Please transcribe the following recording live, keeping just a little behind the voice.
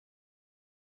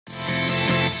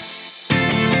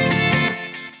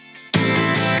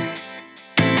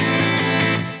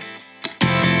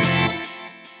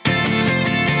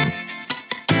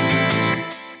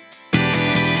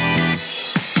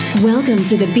Welcome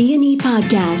to the B&E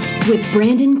Podcast with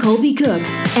Brandon Colby Cook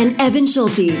and Evan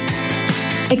Schulte.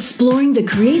 Exploring the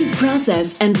creative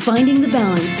process and finding the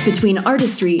balance between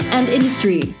artistry and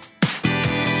industry.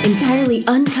 Entirely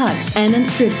uncut and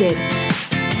unscripted.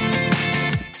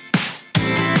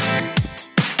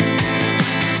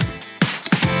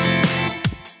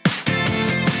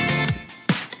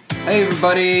 Hey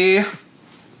everybody!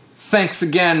 Thanks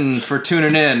again for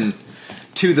tuning in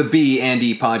to the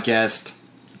B&E Podcast.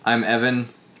 I'm Evan.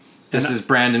 This is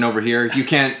Brandon over here. You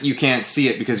can't see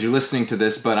it because you're listening to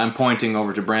this, but I'm pointing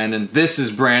over to Brandon. This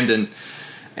is Brandon,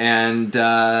 and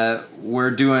we're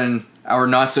doing our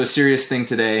not so serious thing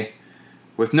today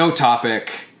with no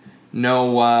topic,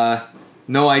 no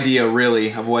idea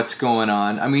really of what's going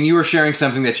on. I mean, you were sharing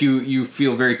something that you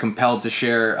feel very compelled to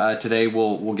share today.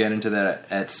 We'll get into that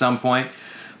at some point,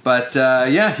 but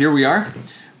yeah, here we are.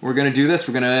 We're gonna do this.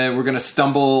 We're gonna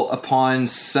stumble upon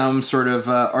some sort of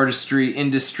artistry,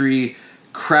 industry,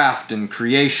 craft, and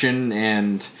creation,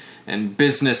 and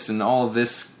business, and all of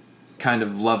this kind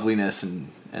of loveliness,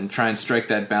 and try and strike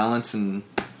that balance. And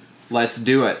let's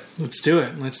do it. Let's do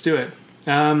it.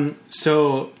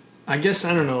 So I guess,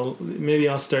 I don't know, maybe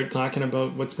I'll start talking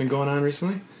about what's been going on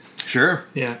recently. Sure.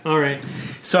 Yeah. All right.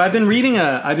 So I've been reading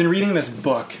this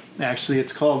book. Actually,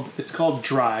 it's called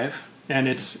Drive. And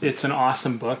it's an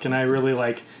awesome book, and I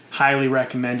really highly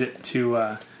recommend it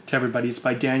to everybody. It's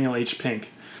by Daniel H.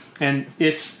 Pink, and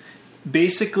it's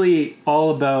basically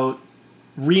all about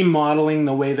remodeling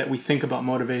the way that we think about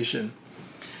motivation.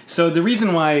 So the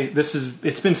reason why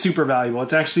it's been super valuable.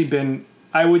 It's actually been,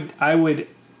 I would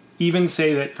even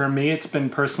say that for me, it's been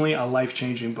personally a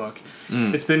life-changing book.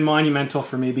 It's been monumental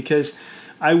for me because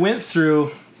I went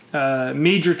through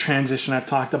major transition. I've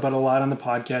talked about a lot on the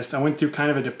podcast. I went through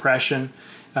kind of a depression.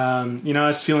 I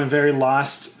was feeling very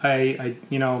lost. A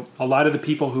lot of the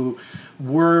people who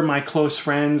were my close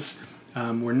friends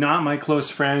were not my close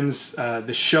friends.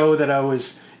 The show that I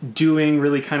was doing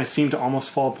really kind of seemed to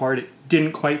almost fall apart. It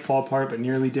didn't quite fall apart, but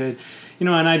nearly did. And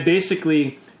I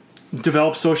basically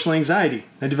developed social anxiety.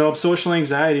 I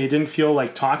didn't feel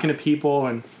like talking to people,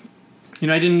 and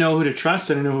I didn't know who to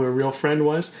trust. I didn't know who a real friend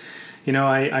was.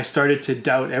 I started to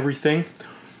doubt everything.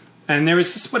 And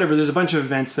there's a bunch of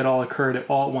events that all occurred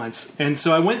all at once. And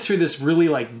so I went through this really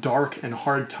dark and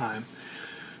hard time.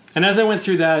 And as I went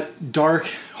through that dark,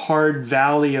 hard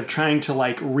valley of trying to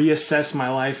reassess my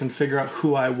life and figure out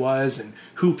who I was and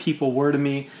who people were to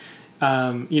me,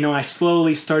 I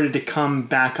slowly started to come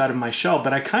back out of my shell.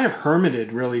 But I kind of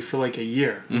hermited really for a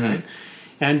year. Mm-hmm. Right?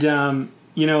 And,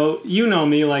 you know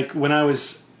me, when I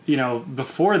was,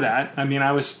 before that,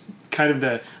 I was kind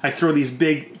of I throw these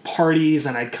big parties,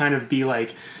 and I'd kind of be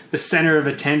the center of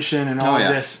attention and all of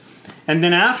this. And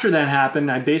then after that happened,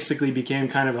 I basically became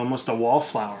kind of almost a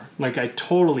wallflower. I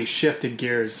totally shifted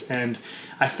gears, and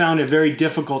I found it very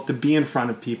difficult to be in front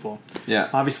of people. Yeah.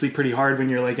 Obviously pretty hard when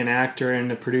you're an actor and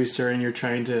a producer and you're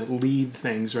trying to lead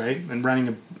things, right? And running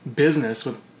a business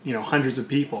with, hundreds of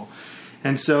people.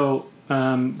 And so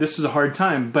this was a hard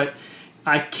time, but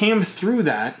I came through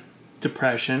that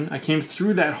depression. I came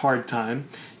through that hard time.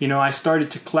 I started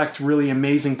to collect really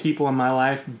amazing people in my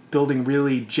life, building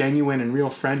really genuine and real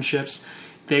friendships.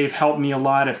 They've helped me a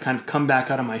lot. I've kind of come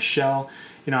back out of my shell.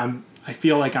 I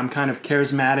feel like I'm kind of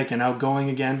charismatic and outgoing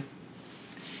again,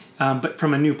 but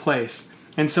from a new place.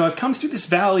 And so I've come through this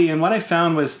valley, and what I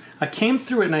found was I came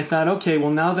through it and I thought, okay, well,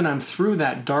 now that I'm through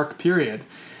that dark period,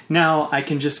 now I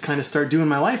can just kind of start doing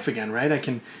my life again, right? I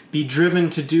can be driven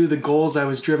to do the goals I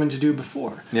was driven to do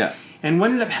before. Yeah. And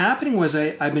what ended up happening was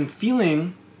I've been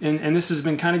feeling, and this has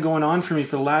been kind of going on for me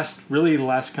for the last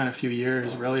kind of few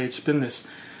years, really. It's been this,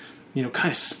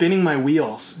 kind of spinning my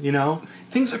wheels,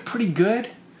 Things are pretty good.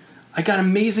 I got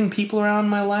amazing people around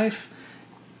my life.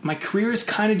 My career is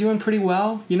kind of doing pretty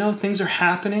well. Things are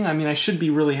happening. I should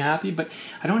be really happy, but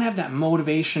I don't have that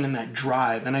motivation and that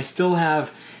drive. And I still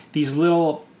have these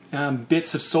little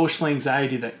bits of social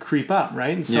anxiety that creep up,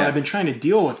 right? And so I've been trying to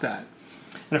deal with that.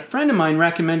 And a friend of mine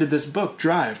recommended this book,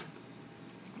 Drive.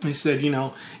 He said,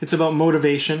 it's about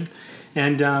motivation,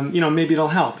 and, maybe it'll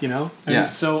help, And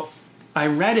so I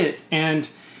read it, and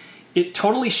it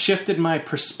totally shifted my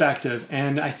perspective.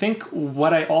 And I think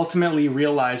what I ultimately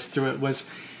realized through it was,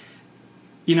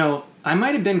 I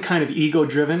might have been kind of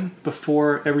ego-driven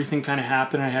before everything kind of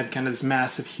happened. I had kind of this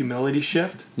massive humility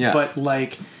shift. Yeah. But,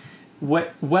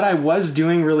 what I was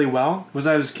doing really well was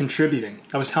I was contributing.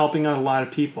 I was helping out a lot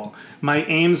of people. My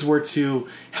aims were to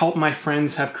help my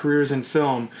friends have careers in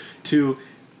film, to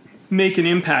make an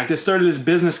impact. I started this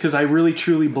business because I really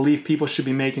truly believe people should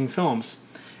be making films.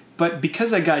 But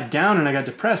because I got down and I got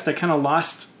depressed, I kind of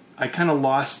lost I kind of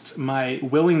lost my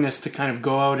willingness to kind of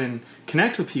go out and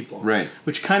connect with people. Right.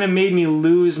 Which kind of made me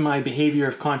lose my behavior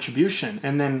of contribution.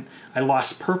 And then I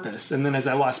lost purpose. And then as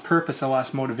I lost purpose, I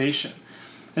lost motivation.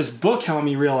 This book helped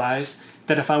me realize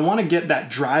that if I want to get that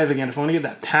drive again, if I want to get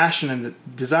that passion and the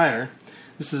desire,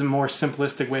 this is a more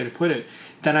simplistic way to put it,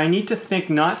 that I need to think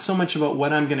not so much about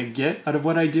what I'm going to get out of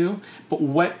what I do, but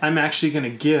what I'm actually going to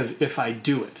give if I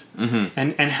do it.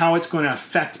 And how it's going to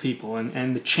affect people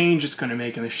and the change it's going to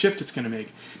make and the shift it's going to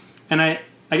make. And I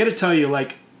got to tell you,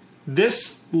 like,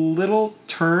 this little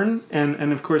turn,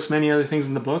 and of course many other things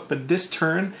in the book, but this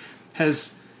turn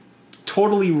has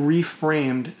totally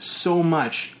reframed so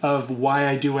much of why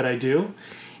I do what I do.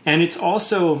 And it's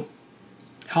also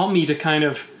helped me to kind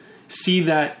of see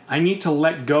that I need to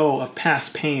let go of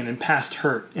past pain and past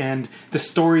hurt and the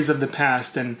stories of the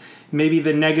past and maybe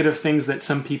the negative things that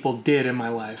some people did in my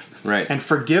life. Right. And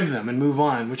forgive them and move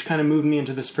on, which kind of moved me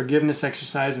into this forgiveness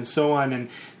exercise and so on. And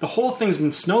the whole thing's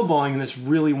been snowballing in this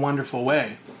really wonderful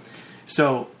way.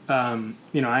 So,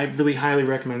 I really highly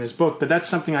recommend this book, but that's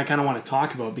something I kind of want to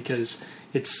talk about because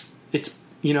it's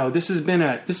this has been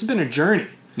a journey.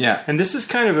 Yeah. And this is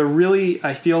kind of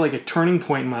I feel like a turning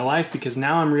point in my life because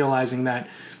now I'm realizing that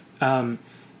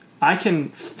I can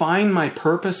find my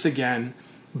purpose again,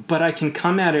 but I can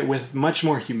come at it with much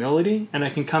more humility, and I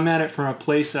can come at it from a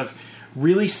place of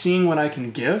really seeing what I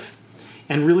can give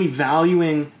and really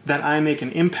valuing that I make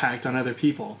an impact on other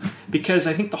people. Because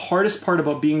I think the hardest part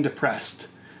about being depressed,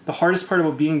 the hardest part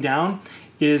about being down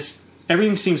is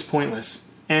everything seems pointless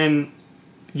and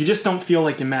you just don't feel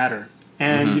like you matter.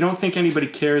 And you don't think anybody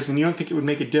cares, and you don't think it would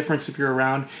make a difference if you're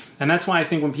around. And that's why I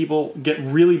think when people get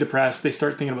really depressed, they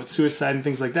start thinking about suicide and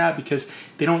things like that because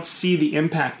they don't see the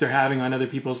impact they're having on other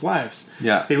people's lives.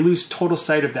 Yeah. They lose total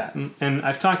sight of that. And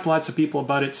I've talked to lots of people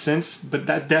about it since, but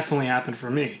that definitely happened for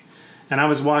me. And I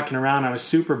was walking around, I was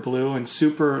super blue and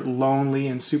super lonely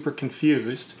and super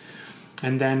confused.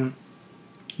 And then,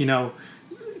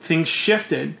 things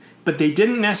shifted, but they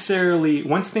didn't necessarily,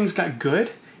 once things got good,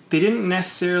 they didn't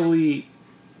necessarily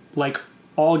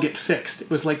all get fixed. It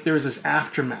was like there was this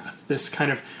aftermath, this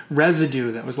kind of residue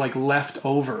that was like left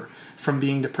over from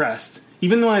being depressed.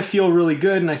 Even though I feel really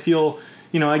good and I feel,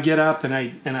 I get up and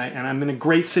I'm in a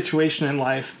great situation in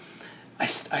life,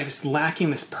 I was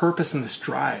lacking this purpose and this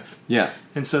drive. Yeah.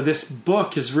 And so this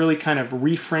book has really kind of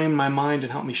reframed my mind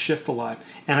and helped me shift a lot.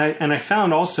 And I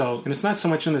found also, and it's not so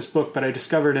much in this book, but I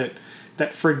discovered it,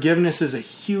 that forgiveness is a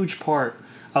huge part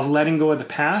of letting go of the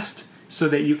past so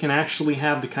that you can actually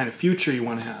have the kind of future you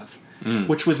want to have,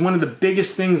 which was one of the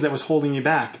biggest things that was holding you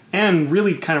back and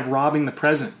really kind of robbing the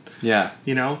present. Yeah.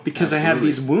 Because Absolutely. I had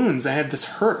these wounds, I had this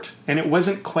hurt, and it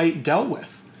wasn't quite dealt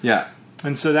with. Yeah.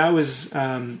 And so that was,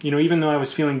 even though I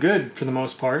was feeling good for the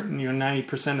most part,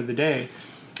 90% of the day,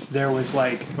 there was or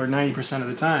 90% of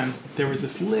the time, there was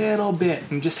this little bit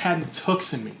and just had its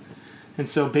hooks in me. And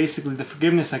so basically the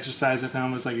forgiveness exercise I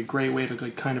found was like a great way to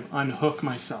kind of unhook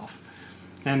myself.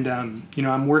 And,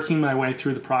 I'm working my way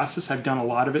through the process. I've done a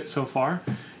lot of it so far,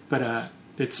 but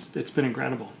it's been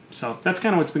incredible. So that's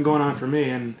kind of what's been going on for me.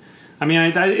 And I mean,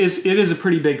 it is a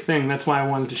pretty big thing. That's why I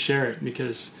wanted to share it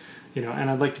because, and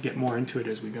I'd like to get more into it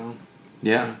as we go.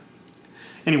 Yeah.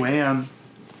 Anyway, I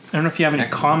don't know if you have any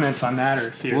comments on that or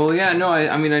if you... Well, yeah, no,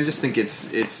 I mean, I just think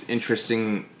it's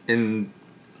interesting in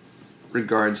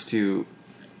regards to,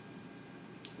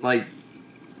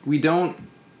 we don't...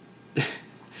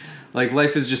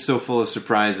 life is just so full of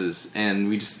surprises, and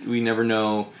we never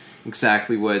know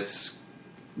exactly what's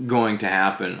going to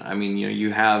happen. I mean,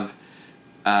 you have...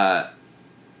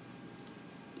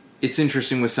 it's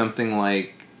interesting with something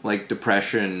like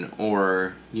depression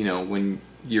or, when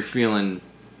you're feeling,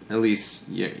 at least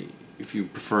if you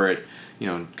prefer it,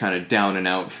 kind of down and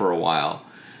out for a while.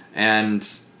 And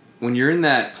when you're in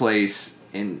that place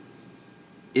and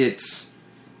it's...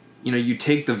 you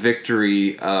take the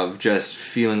victory of just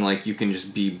feeling like you can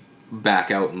just be back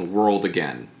out in the world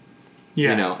again.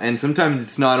 Yeah. And sometimes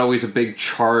it's not always a big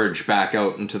charge back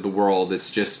out into the world. It's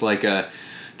just like a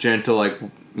gentle,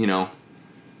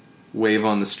 wave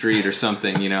on the street or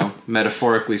something,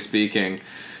 metaphorically speaking.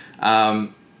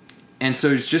 And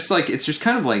so it's just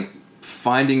kind of like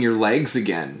finding your legs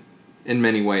again in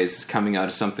many ways coming out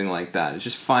of something like that. It's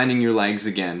just finding your legs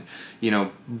again,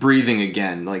 breathing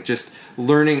again, just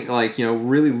learning,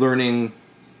 really learning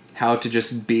how to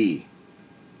just be,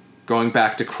 going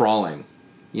back to crawling,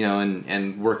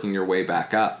 and working your way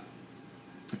back up.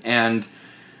 And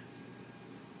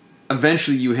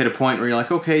eventually you hit a point where you're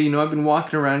like, okay, I've been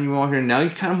walking around, now you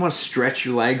kind of want to stretch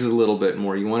your legs a little bit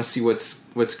more. You want to see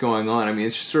what's going on. I mean,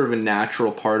 it's just sort of a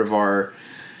natural part of our,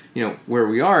 where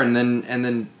we are. And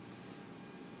then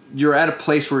you're at a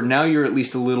place where now you're at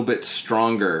least a little bit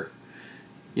stronger,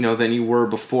 than you were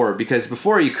before. Because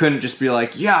before you couldn't just be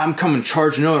like, yeah, I'm coming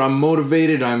charging out, I'm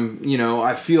motivated,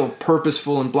 I feel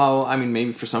purposeful and blah, blah. I mean,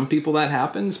 maybe for some people that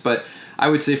happens, but I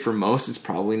would say for most it's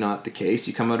probably not the case.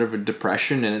 You come out of a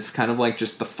depression and it's kind of like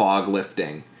just the fog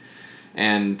lifting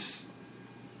and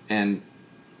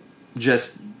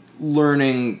just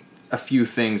learning a few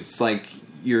things. It's like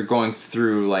you're going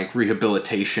through like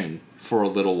rehabilitation for a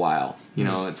little while.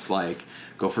 It's like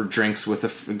go for a drink with a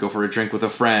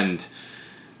friend.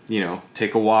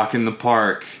 Take a walk in the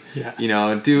park.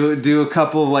 Yeah. Do a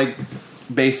couple of like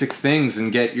basic things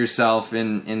and get yourself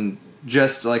in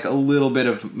just like a little bit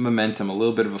of momentum, a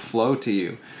little bit of a flow to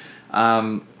you.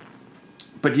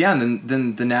 But yeah,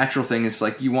 then the natural thing is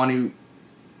like you want to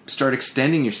start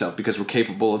extending yourself because we're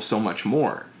capable of so much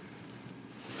more,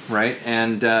 right?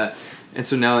 And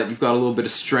so now that you've got a little bit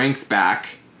of strength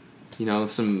back,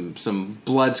 some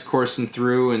blood's coursing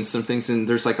through and some things, and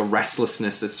there's like a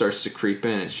restlessness that starts to creep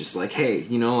in. It's just like, hey,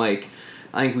 I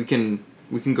think we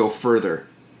can go further.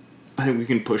 I think we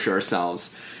can push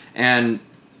ourselves.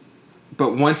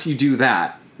 But once you do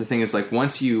that, the thing is like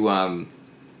once you want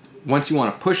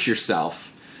to push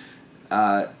yourself,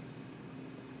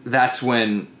 that's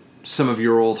when some of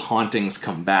your old hauntings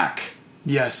come back.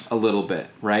 Yes. A little bit,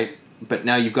 right? But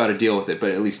now you've got to deal with it. But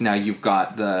at least now you've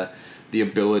got the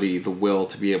ability, the will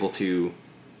to be able to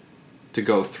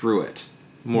go through it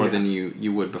more than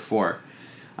you would before.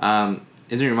 My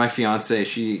fiance,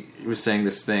 she was saying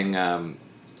this thing, and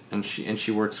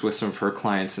she works with some of her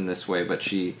clients in this way, but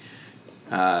she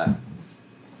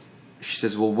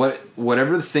says, well,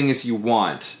 whatever the thing is you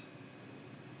want,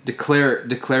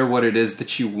 declare what it is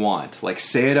that you want. Like,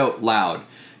 say it out loud,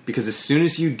 because as soon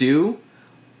as you do,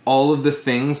 all of the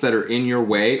things that are in your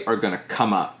way are going to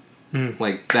come up.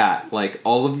 Like that. Like,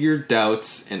 all of your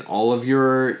doubts and all of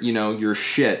your, your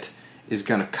shit is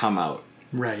going to come out.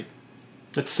 Right.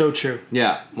 That's so true.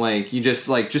 Yeah. Like, you just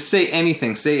say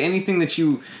anything. Say anything that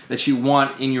you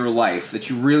want in your life, that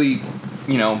you really,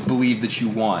 believe that you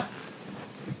want.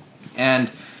 And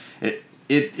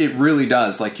it really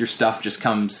does. Like, your stuff just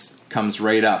comes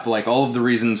right up. Like, all of the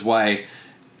reasons why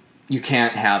you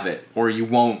can't have it or you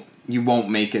won't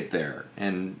make it there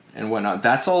and whatnot.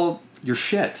 That's all your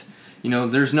shit.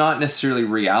 There's not necessarily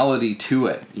reality to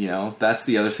it. That's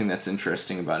the other thing that's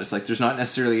interesting about it. It's like there's not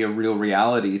necessarily a real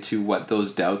reality to what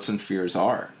those doubts and fears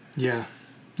are. Yeah,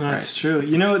 no, that's true.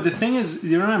 The thing is,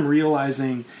 what I'm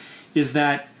realizing is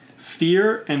that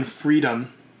fear and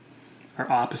freedom are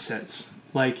opposites.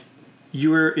 Like,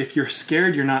 if you're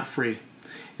scared, you're not free.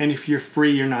 And if you're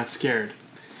free, you're not scared.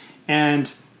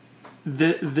 And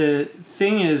the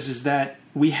thing is that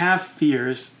we have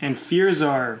fears, and fears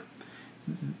are...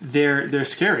 They're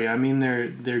scary. I mean, they're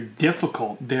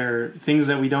difficult. They're things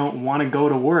that we don't want to go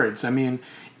to words. I mean,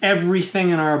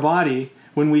 everything in our body,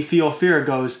 when we feel fear,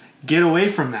 goes, get away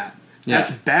from that. Yeah.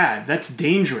 That's bad. That's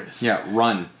dangerous. Yeah,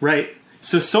 run. Right.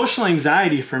 So social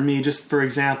anxiety for me, just for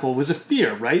example, was a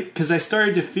fear, right? Because I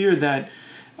started to fear that,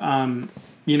 I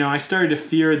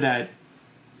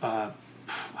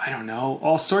don't know,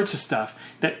 all sorts of stuff.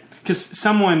 Because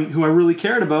someone who I really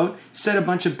cared about said a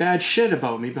bunch of bad shit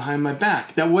about me behind my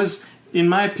back. That was, in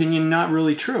my opinion, not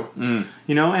really true.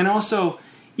 And also,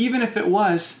 even if it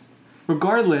was,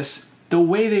 regardless, the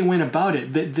way they went about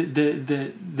it,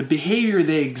 the behavior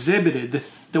they exhibited,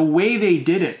 the way they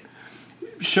did it,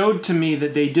 showed to me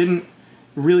that they didn't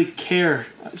really care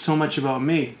so much about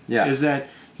me. Yeah. Is that,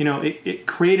 it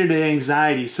created an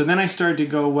anxiety. So then I started to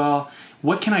go, well,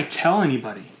 what can I tell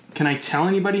anybody? Can I tell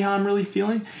anybody how I'm really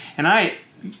feeling? And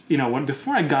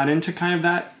before I got into kind of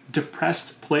that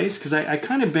depressed place, because I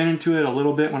kind of been into it a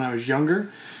little bit when I was younger,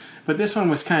 but this one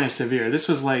was kind of severe. This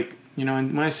was like, and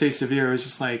when I say severe, it was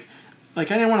just like I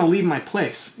didn't want to leave my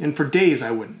place. And for days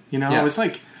I wouldn't, Yeah. I was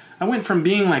like, I went from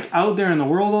being like out there in the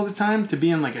world all the time to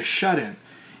being like a shut-in.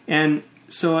 And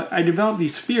so I developed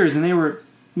these fears, and they were,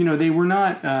 they were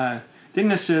not, didn't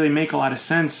necessarily make a lot of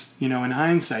sense, in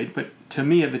hindsight, but to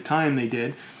me at the time they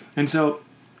did. And so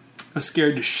I was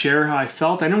scared to share how I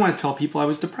felt. I didn't want to tell people I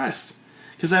was depressed.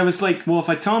 Because I was like, well, if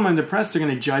I tell them I'm depressed, they're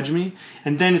going to judge me.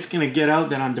 And then it's going to get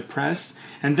out that I'm depressed.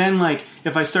 And then, like,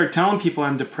 if I start telling people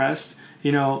I'm depressed,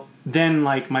 then,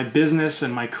 like, my business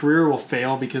and my career will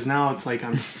fail because now it's like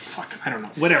I don't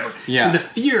know, whatever. Yeah. So the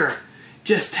fear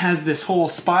just has this whole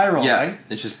spiral, right?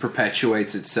 It just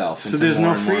perpetuates itself. So there's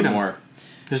no freedom. More.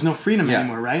 There's no freedom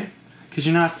anymore, right? Because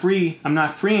you're not free. I'm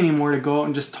not free anymore to go out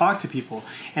and just talk to people.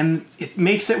 And it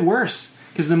makes it worse.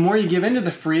 Because the more you give into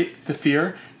the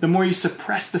fear, the more you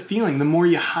suppress the feeling, the more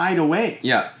you hide away.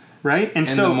 Yeah. right? And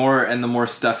the more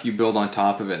stuff you build on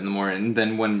top of it, and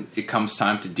then when it comes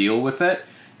time to deal with it,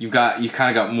 you kind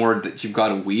of got more that you've got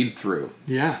to weed through.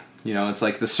 Yeah. You know, it's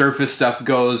like the surface stuff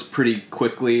goes pretty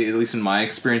quickly, at least in my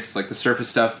experience. It's like the surface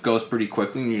stuff goes pretty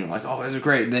quickly, and you're like, oh, those are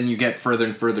great. And then you get further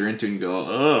and further into it, and you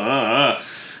go,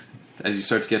 as you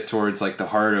start to get towards like the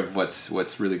heart of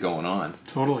what's really going on.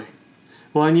 Totally.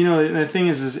 Well, and you know, the thing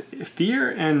is fear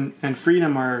and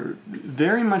freedom are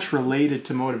very much related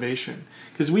to motivation.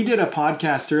 Because we did a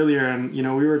podcast earlier, and you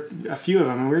know, we were a few of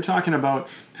them, and we were talking about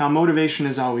how motivation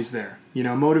is always there. You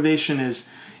know, motivation is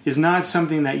not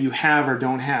something that you have or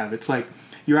don't have. It's like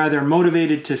you're either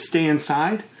motivated to stay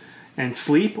inside and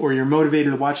sleep, or you're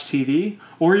motivated to watch TV,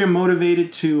 or you're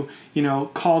motivated to, you know,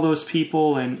 call those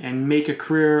people and make a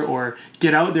career, or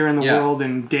get out there in the world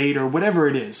and date, or whatever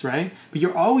it is, right? But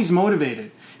you're always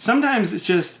motivated. Sometimes it's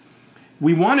just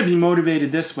we want to be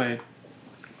motivated this way,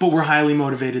 but we're highly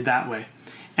motivated that way.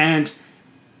 And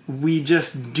we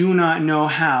just do not know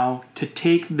how to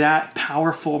take that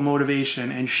powerful motivation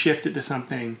and shift it to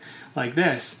something like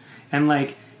this. And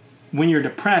like when you're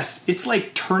depressed, it's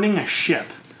like turning a ship.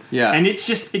 Yeah. And it's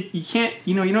just, you can't,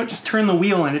 you know, you don't just turn the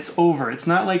wheel and it's over. It's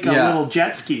not like a little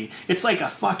jet ski. It's like a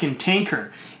fucking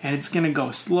tanker. And it's going to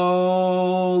go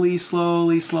slowly,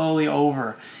 slowly, slowly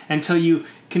over until you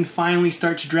can finally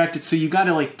start to direct it. So you got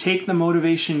to like take the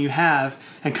motivation you have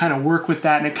and kind of work with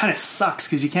that. And it kind of sucks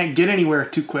because you can't get anywhere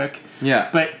too quick. Yeah.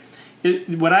 But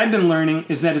what I've been learning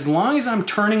is that as long as I'm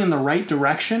turning in the right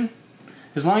direction,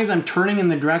 as long as I'm turning in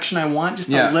the direction I want just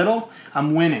a little,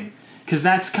 I'm winning. Because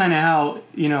that's kind of how,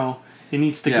 you know, it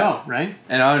needs to go, right?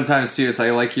 And oftentimes, too, it's like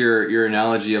I like your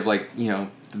analogy of, like, you know,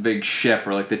 the big ship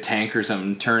or, like, the tank or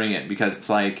something, turning it. Because it's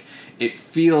like, it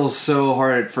feels so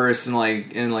hard at first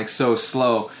and so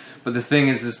slow. But the thing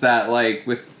is that, like,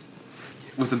 with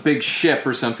a big ship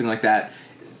or something like that,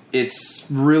 it's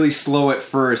really slow at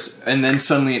first, and then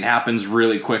suddenly it happens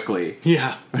really quickly.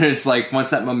 Yeah. And it's like, once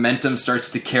that momentum starts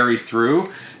to carry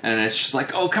through, and it's just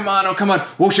like, oh, come on.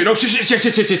 Whoa, shit.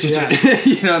 Yeah.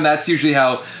 You know, and that's usually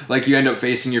how, like, you end up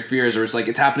facing your fears, where it's like,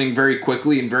 it's happening very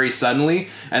quickly and very suddenly,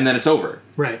 and then it's over.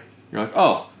 Right. You're like,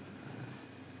 oh,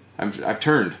 I've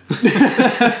turned.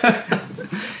 It's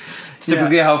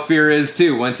typically how fear is,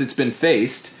 too. Once it's been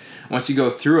faced, once you go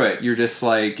through it, you're just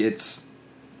like, you're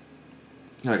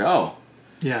like, oh.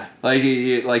 Yeah. Like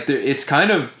it's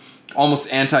kind of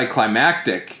almost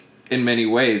anticlimactic in many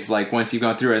ways, like, once you've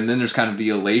gone through it, and then there's kind of the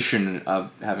elation of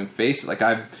having faced it. Like,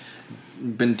 I've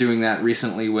been doing that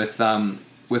recently with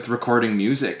recording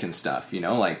music and stuff, you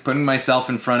know, like putting myself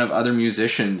in front of other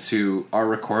musicians who are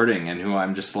recording and who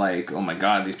I'm just like, oh my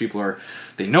God, these people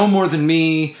they know more than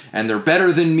me, and they're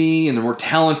better than me, and they're more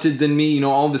talented than me, you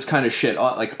know, all this kind of shit,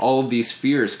 like all of these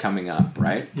fears coming up,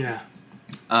 right? Yeah.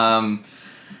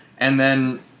 And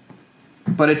then,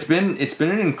 but it's been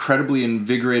an incredibly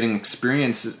invigorating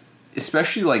experience,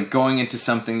 especially like going into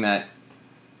something that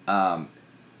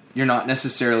you're not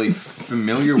necessarily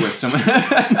familiar with. So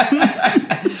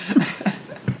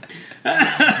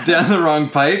down the wrong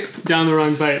pipe. Down the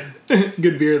wrong pipe.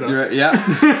 Good beer though. You're right,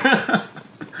 yeah.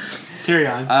 Carry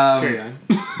on.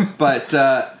 But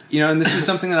you know, and this is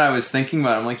something that I was thinking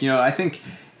about. I'm like, you know, I think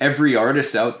every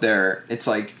artist out there, it's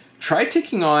like, try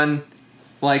taking on,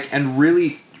 like, and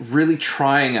really, really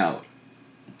trying out.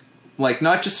 Like,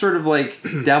 not just sort of like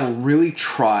dabble, really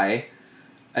try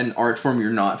an art form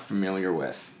you're not familiar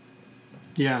with.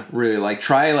 Yeah. Really, like,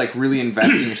 try, like, really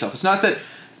invest in yourself. It's not that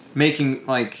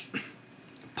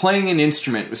playing an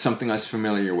instrument was something I was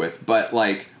familiar with, but,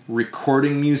 like,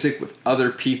 recording music with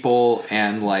other people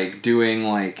and, like, doing,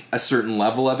 like, a certain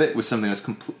level of it was something I was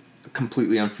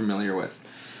completely unfamiliar with.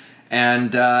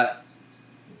 And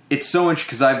it's so interesting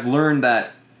because I've learned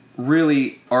that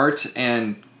really art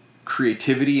and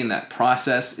creativity in that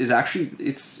process is actually,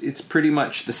 it's pretty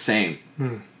much the same.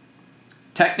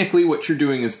 Technically, what you're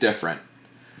doing is different.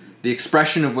 The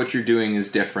expression of what you're doing is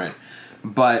different,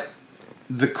 but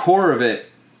the core of it,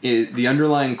 the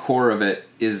underlying core of it,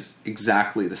 is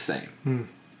exactly the same.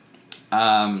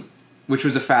 Which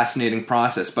was a fascinating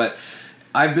process. But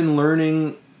I've been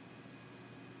learning,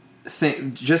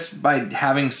 just by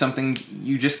having something,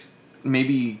 you just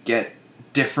maybe get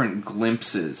different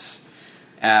glimpses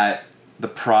at the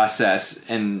process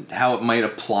and how it might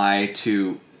apply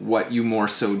to what you more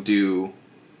so do,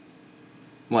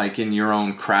 like in your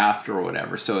own craft or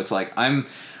whatever. So it's like I'm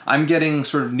getting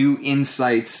sort of new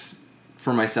insights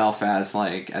for myself as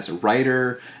a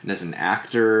writer and as an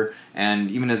actor and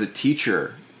even as a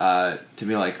teacher, to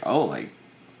be like, oh, like,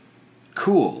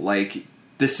 cool, like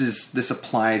this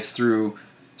applies through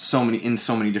in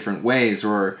so many different ways,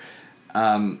 or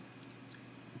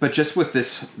but just with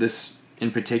this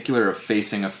in particular of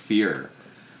facing a fear,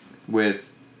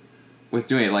 with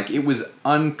doing it, like, it was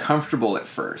uncomfortable at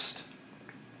first,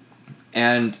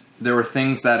 and there were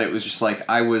things that it was just like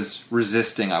I was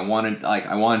resisting. I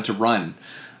wanted to run.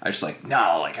 I was just like,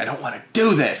 no, like, I don't want to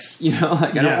do this, you know,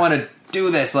 like, I don't want to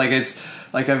do this, like, it's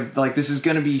like, I've like, this is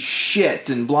gonna be shit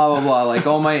and blah blah blah, like,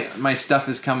 all my stuff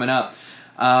is coming up,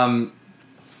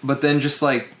 but then just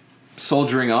like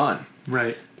soldiering on,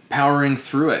 right, powering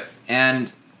through it,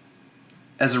 and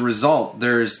as a result,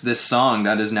 there's this song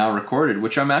that is now recorded,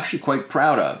 which I'm actually quite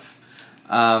proud of.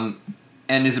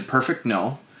 And is it perfect?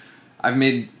 No. I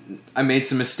made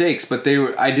some mistakes, but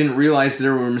I didn't realize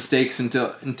there were mistakes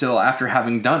until after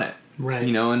having done it. Right.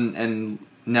 You know, and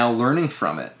now learning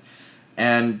from it.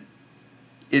 And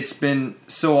it's been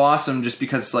so awesome just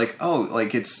because it's like, oh,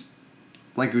 like, it's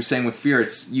like we were saying with fear,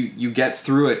 it's you get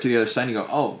through it to the other side and you go,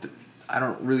 oh, I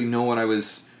don't really know what I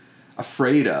was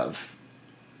afraid of.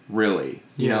 Really,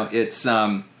 you know, it's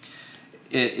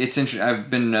interesting. I've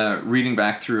been reading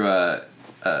back through I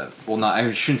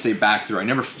shouldn't say back through. I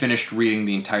never finished reading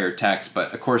the entire text,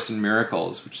 but A Course in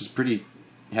Miracles, which is pretty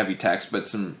heavy text, but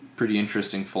some pretty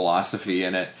interesting philosophy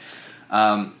in it.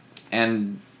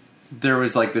 And there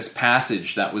was like this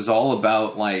passage that was all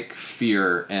about like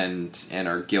fear and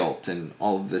our guilt and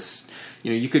all of this.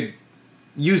 You know, you could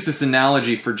use this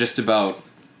analogy for just about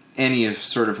any of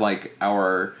sort of like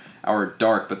our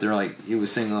dark, but they're like, it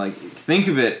was saying like, think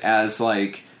of it as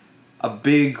like a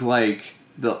big like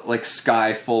the like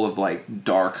sky full of like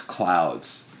dark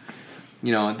clouds,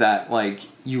 you know, that like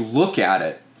you look at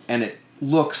it and it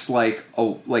looks like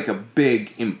a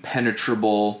big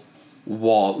impenetrable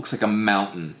wall. It looks like a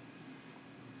mountain,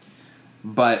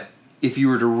 but if you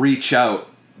were to reach out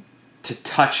to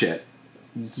touch it,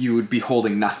 you would be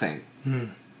holding nothing.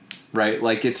 Right?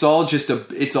 Like, it's all just a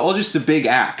big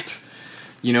act.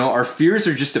 You know, our fears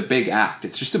are just a big act.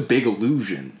 It's just a big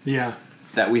illusion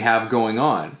that we have going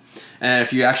on. And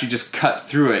if you actually just cut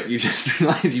through it, you just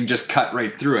realize you just cut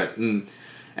right through it, and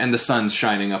the sun's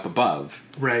shining up above.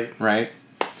 Right. Right?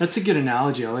 That's a good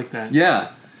analogy. I like that.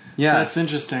 Yeah. Yeah. That's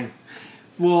interesting.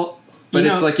 Well, but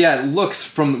it's like, yeah, it looks,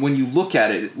 from when you look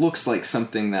at it, it looks like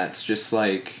something that's just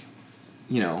like,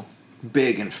 you know,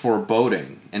 big and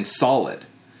foreboding and solid.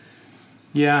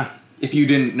 Yeah. If you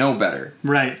didn't know better.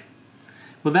 Right.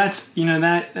 Well, that's, you know,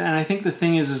 that, and I think the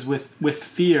thing is with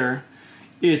fear,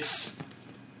 it's,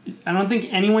 I don't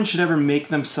think anyone should ever make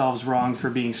themselves wrong for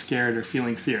being scared or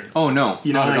feeling fear. Oh, no,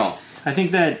 you know, not like, at all. I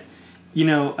think that, you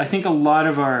know, I think a lot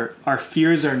of our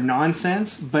fears are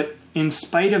nonsense, but in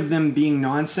spite of them being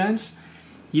nonsense,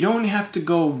 you don't have to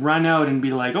go run out and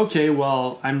be like, okay,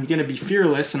 well, I'm going to be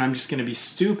fearless and I'm just going to be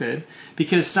stupid,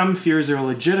 because some fears are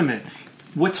legitimate.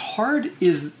 What's hard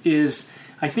is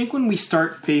I think when we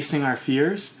start facing our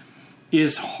fears,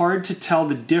 is hard to tell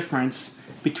the difference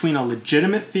between a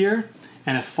legitimate fear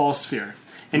and a false fear.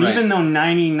 And even though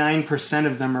 99%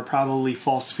 of them are probably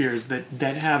false fears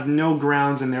that have no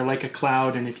grounds and they're like a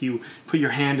cloud, and if you put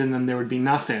your hand in them, there would be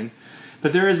nothing.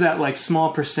 But there is that like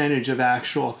small percentage of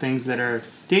actual things that are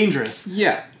dangerous.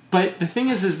 Yeah. But the thing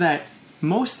is that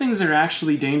most things that are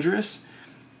actually dangerous,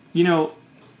 you know,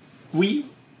 we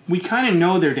kind of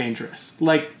know they're dangerous.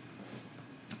 Like,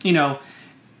 you know,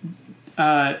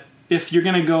 if you're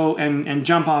going to go and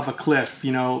jump off a cliff,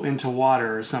 you know, into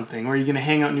water or something, or you're going to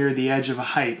hang out near the edge of a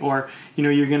height, or, you know,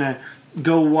 you're going to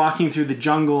go walking through the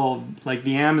jungle, like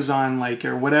the Amazon, like,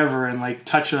 or whatever, and like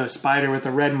touch a spider with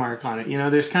a red mark on it. You know,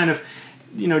 there's kind of,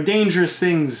 you know, dangerous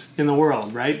things in the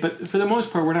world, right? But for the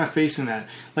most part, we're not facing that.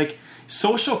 Like,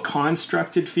 social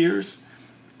constructed fears,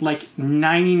 like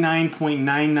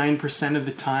 99.99% of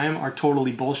the time, are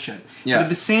totally bullshit. Yeah. But at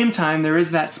the same time, there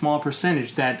is that small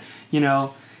percentage that, you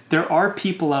know, there are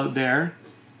people out there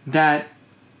that,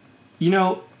 you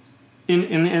know,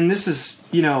 and this is,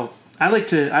 you know, I like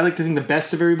to think the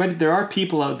best of everybody. There are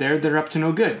people out there that are up to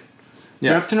no good.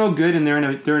 Yeah. They're up to no good, and they're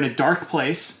in a dark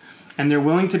place, and they're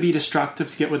willing to be destructive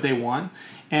to get what they want.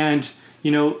 And,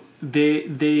 you know,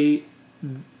 they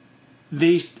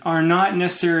are not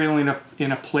necessarily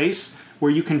in a place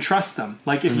where you can trust them.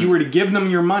 Like, if you were to give them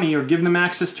your money or give them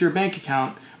access to your bank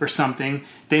account or something,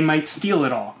 they might steal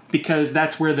it all, because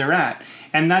that's where they're at.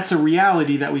 And that's a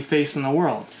reality that we face in the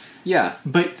world. Yeah.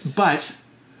 But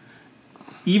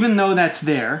even though that's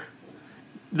there,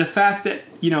 the fact that,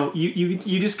 you know,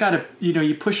 you just gotta, you know,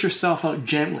 you push yourself out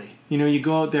gently. You know, you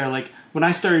go out there. Like, what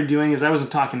I started doing is I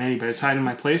wasn't talking to anybody. I was hiding in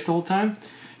my place the whole time.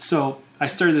 So I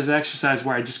started this exercise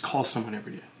where I just call someone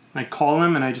every day. I call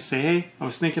them and I just say, hey, I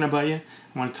was thinking about you.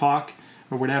 I want to talk,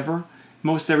 or whatever.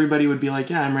 Most everybody would be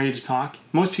like, yeah, I'm ready to talk.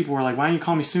 Most people were like, why didn't you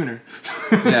call me sooner?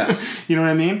 Yeah. You know what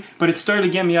I mean? But it started to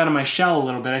get me out of my shell a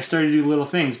little bit. I started to do little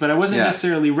things, but I wasn't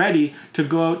necessarily ready to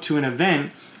go out to an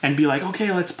event and be like,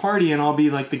 okay, let's party, and I'll be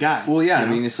like the guy. Well, yeah, I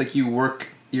mean, it's like you work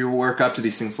up to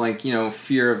these things, like, you know,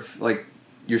 fear of, like,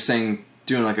 you're saying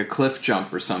doing like a cliff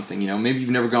jump or something, you know, maybe you've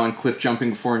never gone cliff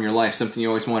jumping before in your life, something you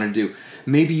always want to do.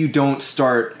 Maybe you don't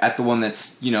start at the one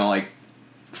that's, you know, like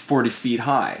 40 feet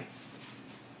high.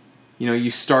 You know,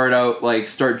 you start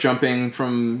jumping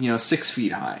from, you know, 6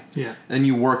 feet high. Yeah. Then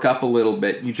you work up a little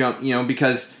bit. You jump, you know,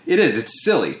 because it's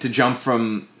silly to jump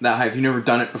from that high if you've never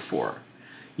done it before.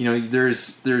 You know,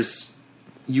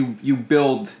 you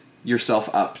build yourself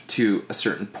up to a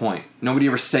certain point. Nobody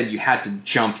ever said you had to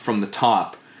jump from the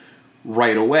top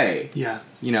right away. Yeah.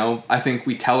 You know, I think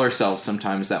we tell ourselves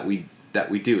sometimes that we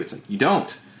do. It's like, you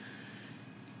don't.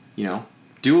 You know,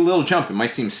 do a little jump. It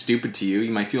might seem stupid to you.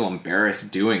 You might feel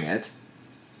embarrassed doing it.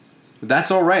 But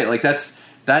that's all right. Like, that's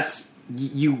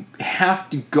you have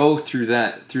to go through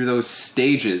those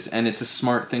stages, and it's a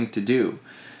smart thing to do.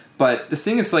 But the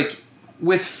thing is, like,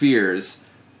 with fears,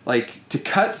 like, to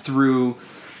cut through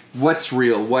what's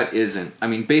real, what isn't. I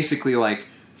mean, basically, like,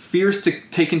 fears to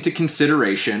take into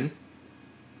consideration,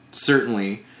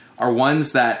 certainly, are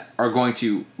ones that are going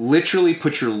to literally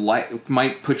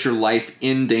might put your life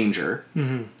in danger,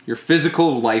 your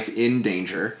physical life in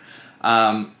danger,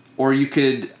 or you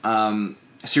could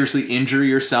seriously injure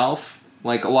yourself.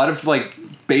 Like, a lot of, like,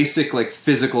 basic, like,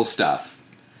 physical stuff.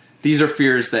 These are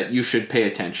fears that you should pay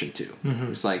attention to.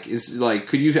 It's like,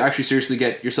 could you actually seriously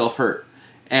get yourself hurt?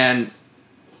 And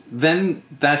then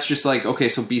that's just like, okay,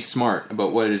 so be smart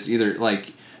about what it is. Either,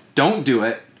 like, don't do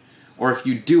it, or if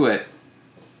you do it,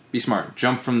 be smart.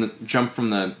 Jump from the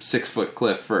 6-foot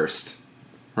cliff first,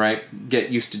 right? Get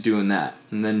used to doing that,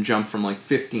 and then jump from like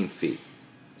 15 feet.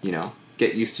 You know,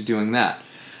 get used to doing that.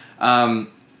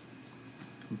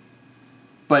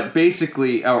 But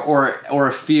basically, or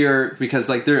a fear, because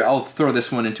like I'll throw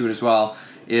this one into it as well.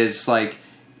 Is like,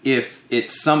 if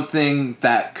it's something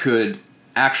that could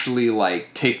actually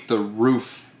like take the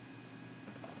roof,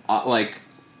 like,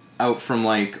 out from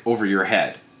like over your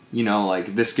head. You know,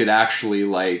 like, this could actually,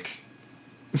 like,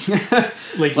 you could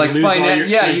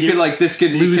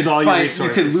lose all your resources. You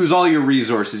could lose all your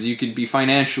resources. You could be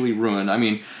financially ruined. I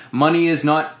mean, money is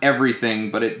not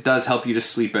everything, but it does help you to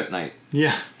sleep at night.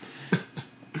 Yeah.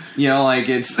 You know, like,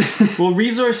 it's... Well,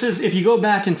 resources, if you go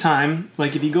back in time,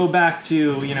 like, if you go back to,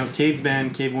 you know,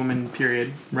 cavewoman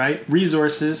period, right?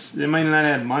 Resources, they might not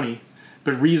have had money,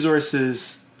 but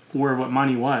resources were what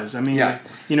money was. I mean,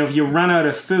 you know, if you run out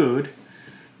of food...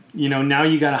 You know, now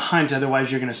you got to hunt,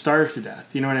 otherwise you're going to starve to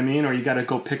death. You know what I mean? Or you got to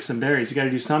go pick some berries. You got to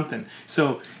do something.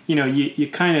 So, you know, you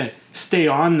kind of stay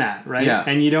on that, right? Yeah.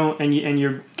 And you don't, and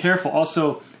you're careful.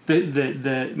 Also,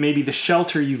 the maybe the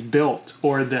shelter you've built,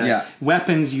 or the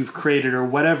weapons you've created, or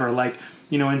whatever. Like,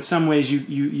 you know, in some ways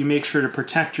you make sure to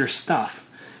protect your stuff,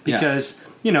 because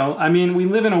you know, I mean, we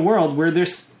live in a world where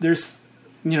there's you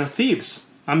know, thieves.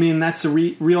 I mean, that's a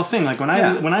real thing. Like, when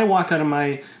I walk out of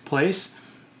my place.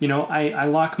 You know, I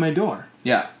lock my door.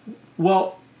 Yeah.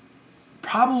 Well,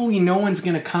 probably no one's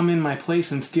going to come in my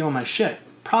place and steal my shit.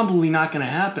 Probably not going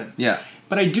to happen. Yeah.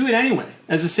 But I do it anyway,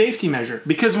 as a safety measure.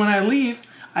 Because when I leave,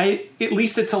 at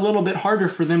least it's a little bit harder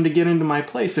for them to get into my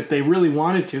place. If they really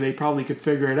wanted to, they probably could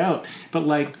figure it out. But,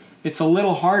 like, it's a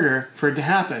little harder for it to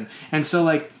happen. And so,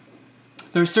 like,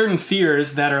 there are certain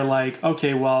fears that are like,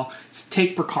 okay, well,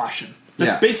 take precaution.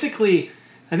 That's basically...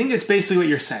 I think that's basically what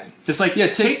you're saying. It's like,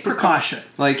 take precaution.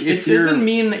 Like, if it doesn't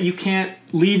mean that you can't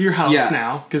leave your house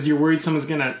now because you're worried someone's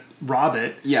going to rob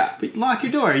it. Yeah. But lock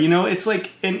your door. You know, it's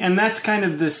like, and that's kind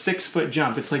of the 6-foot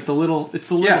jump. It's like the little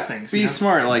things. Be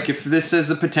smart. Like, if this has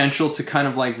the potential to kind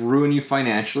of like ruin you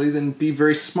financially, then be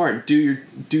very smart. Do your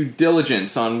due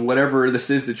diligence on whatever this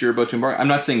is that you're about to embark. I'm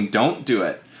not saying don't do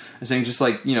it. I'm saying just,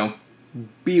 like, you know,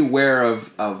 be aware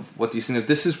of what these things.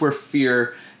 This is where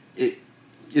fear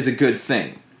is a good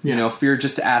thing. You know, fear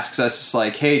just asks us, just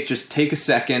like, hey, just take a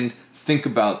second, think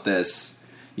about this,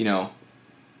 you know,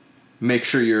 make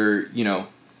sure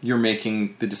you're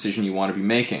making the decision you want to be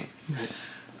making. Right.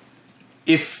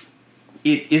 If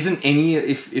it isn't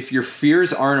if your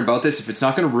fears aren't about this, if it's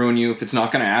not going to ruin you, if it's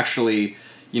not going to actually,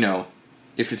 you know,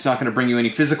 if it's not going to bring you any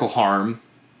physical harm,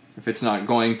 if it's not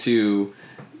going to,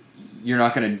 you're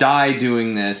not going to die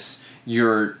doing this,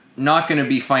 you're not going to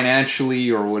be financially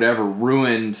or whatever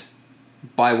ruined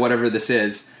by whatever this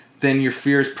is, then your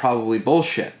fear is probably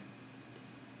bullshit.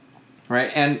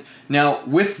 Right? And now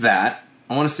with that,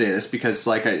 I want to say this because,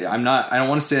 like, I don't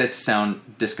want to say that to sound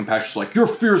discompassionate, like, your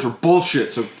fears are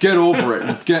bullshit, so get over it.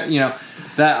 And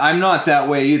that I'm not that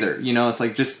way either. You know, it's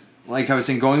like, just like I was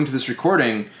saying, going to this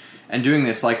recording and doing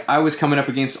this, like, I was coming up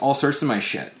against all sorts of my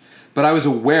shit. But I was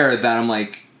aware that I'm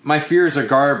like, my fears are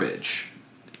garbage.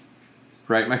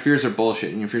 Right? My fears are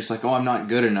bullshit. And your fears like, oh, I'm not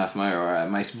good enough.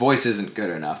 My voice isn't good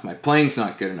enough. My playing's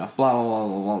not good enough. Blah, blah,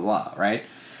 blah, blah, blah, right?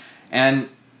 And,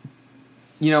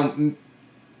 you know,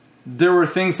 there were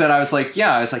things that I was like,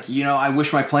 you know, I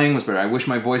wish my playing was better. I wish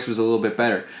my voice was a little bit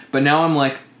better. But now I'm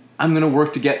like, I'm going to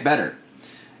work to get better.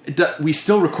 We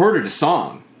still recorded a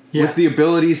song with the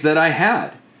abilities that I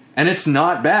had. And it's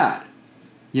not bad.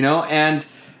 You know, and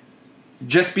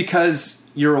just because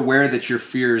you're aware that your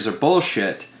fears are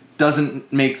bullshit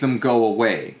doesn't make them go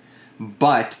away.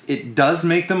 But it does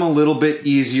make them a little bit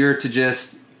easier to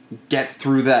just get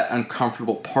through that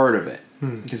uncomfortable part of it.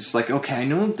 Because it's like, okay, I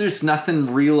know there's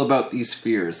nothing real about these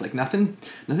fears. Like, nothing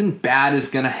bad is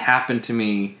going to happen to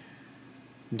me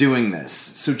doing this.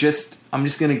 So I'm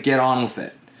just going to get on with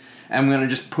it. I'm going to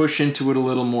just push into it a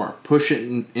little more. Push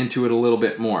it into it a little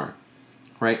bit more.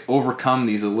 Right? Overcome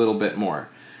these a little bit more.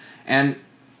 And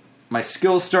my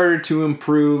skills started to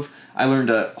improve. I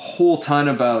learned a whole ton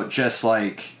about just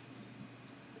like...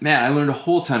 Man, I learned a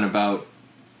whole ton about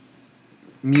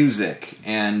music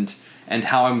and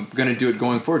how I'm going to do it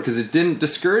going forward, because it didn't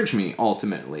discourage me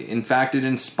ultimately. In fact, it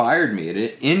inspired me.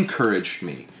 It encouraged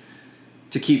me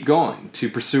to keep going, to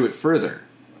pursue it further,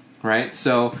 right?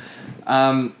 So,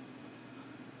 knowing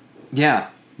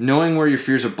where your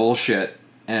fears are bullshit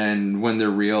and when they're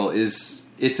real it's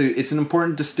an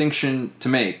important distinction to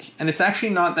make, and it's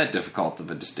actually not that difficult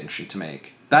of a distinction to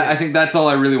make. I think that's all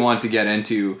I really want to get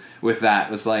into with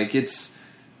that, was like, it's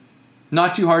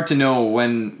not too hard to know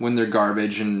when they're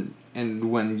garbage and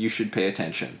when you should pay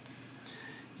attention.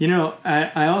 You know,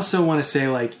 I also want to say,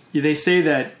 like, they say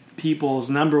that people's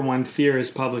number one fear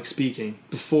is public speaking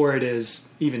before it is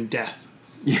even death.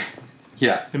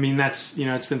 Yeah. I mean, that's, you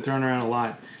know, it's been thrown around a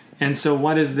lot. And so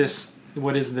what is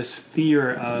this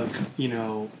fear of, you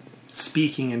know,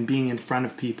 speaking and being in front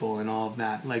of people and all of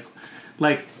that? Like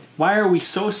why are we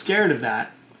so scared of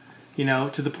that? You know,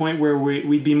 to the point where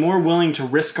we'd be more willing to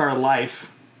risk our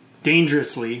life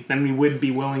dangerously than we would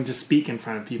be willing to speak in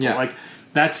front of people. Yeah. Like,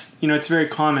 that's, you know, it's very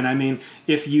common. I mean,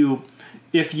 if you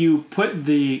put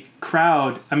the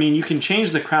crowd, I mean, you can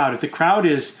change the crowd. If the crowd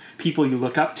is people you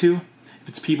look up to, if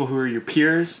it's people who are your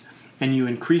peers, and you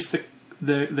increase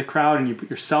the crowd and you put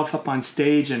yourself up on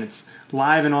stage and it's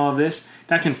live and all of this,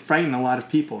 that can frighten a lot of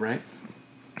people, right?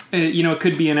 You know, it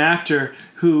could be an actor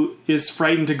who is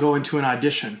frightened to go into an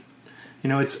audition. You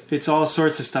know, it's all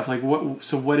sorts of stuff. Like,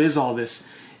 what is all this?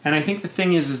 And I think the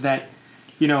thing is that,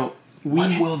 you know,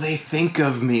 what will they think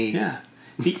of me? Yeah.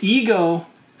 The ego,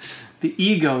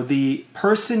 the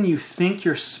person you think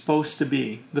you're supposed to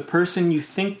be, the person you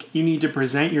think you need to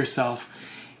present yourself,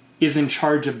 is in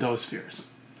charge of those fears.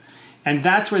 And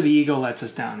that's where the ego lets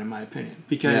us down, in my opinion.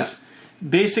 Because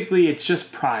basically it's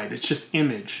just pride. It's just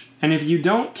image. And if you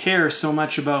don't care so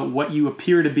much about what you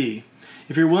appear to be,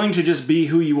 if you're willing to just be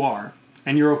who you are,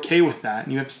 and you're okay with that,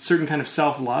 and you have a certain kind of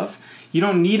self-love, you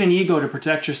don't need an ego to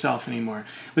protect yourself anymore.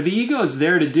 What the ego is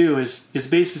there to do is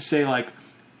basically say, like,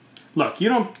 look, you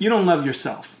don't love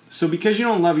yourself. So because you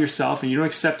don't love yourself and you don't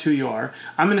accept who you are,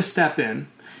 I'm going to step in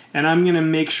and I'm going to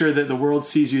make sure that the world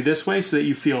sees you this way so that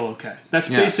you feel okay. That's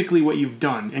basically what you've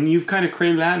done. And you've kind of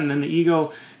created that, and then the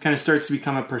ego kind of starts to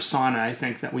become a persona, I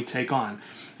think, that we take on.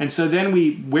 And so then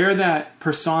we wear that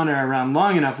persona around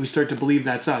long enough, we start to believe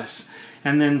that's us.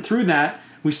 And then through that,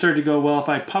 we start to go, well, if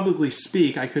I publicly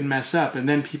speak, I could mess up. And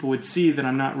then people would see that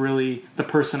I'm not really the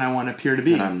person I want to appear to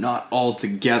be. And I'm not all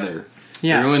together.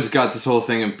 Yeah. Everyone's got this whole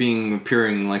thing of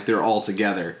appearing like they're all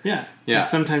together. Yeah. And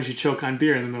sometimes you choke on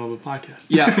beer in the middle of the podcast.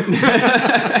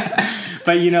 Yeah.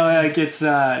 But, you know, like, it's,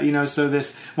 you know, so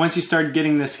this, once you start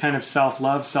getting this kind of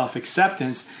self-love,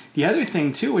 self-acceptance, the other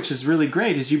thing, too, which is really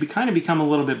great, is you kind of become a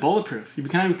little bit bulletproof. You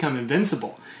kind of become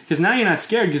invincible. Because now you're not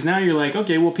scared, because now you're like,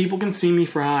 okay, well, people can see me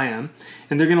for how I am,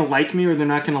 and they're going to like me or they're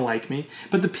not going to like me.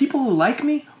 But the people who like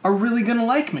me are really going to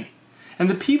like me. And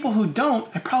the people who don't,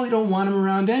 I probably don't want them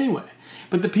around anyway.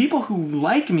 But the people who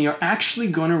like me are actually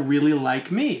going to really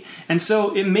like me. And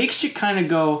so it makes you kind of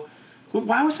go, well,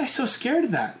 why was I so scared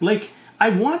of that? Like, I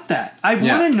want that. I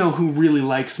want to know who really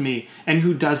likes me and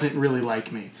who doesn't really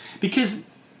like me. Because,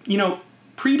 you know,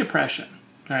 pre-depression,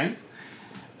 right?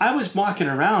 I was walking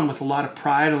around with a lot of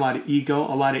pride, a lot of ego,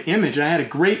 a lot of image. I had a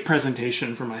great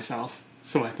presentation for myself,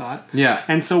 so I thought. Yeah.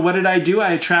 And so what did I do?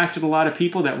 I attracted a lot of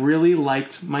people that really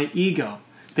liked my ego.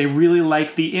 They really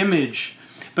liked the image.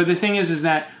 But the thing is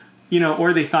that, you know,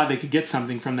 or they thought they could get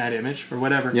something from that image or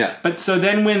whatever. Yeah. But so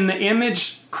then when the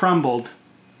image crumbled,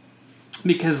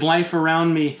 because life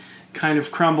around me kind of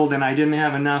crumbled and I didn't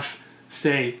have enough,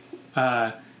 say,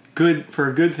 for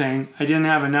a good thing, I didn't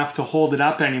have enough to hold it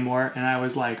up anymore, and I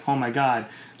was like, oh my God,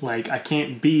 like I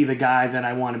can't be the guy that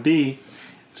I want to be.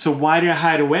 So why did I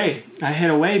hide away? I hid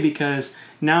away because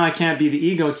now I can't be the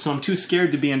ego, so I'm too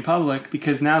scared to be in public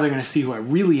because now they're going to see who I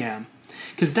really am.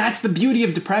 Because that's the beauty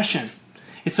of depression.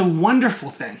 It's a wonderful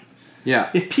thing.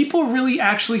 Yeah. If people really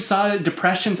actually saw that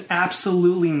depression's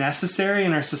absolutely necessary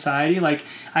in our society, like,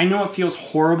 I know it feels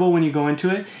horrible when you go into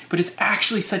it, but it's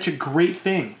actually such a great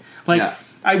thing. Like, Yeah.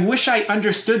 I wish I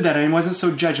understood that and wasn't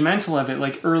so judgmental of it,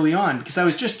 like, early on, because I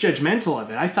was just judgmental of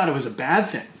it. I thought it was a bad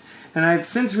thing. And I've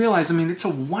since realized, I mean, it's a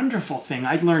wonderful thing.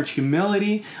 I learned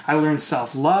humility. I learned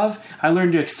self-love. I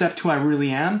learned to accept who I really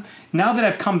am. Now that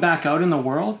I've come back out in the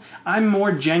world, I'm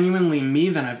more genuinely me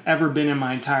than I've ever been in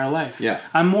my entire life. Yeah.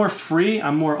 I'm more free.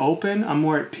 I'm more open. I'm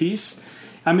more at peace.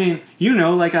 I mean, you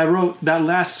know, like I wrote that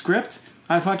last script.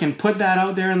 I fucking put that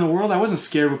out there in the world. I wasn't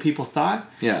scared what people thought.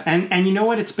 Yeah. And you know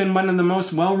what? It's been one of the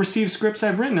most well-received scripts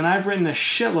I've written. And I've written a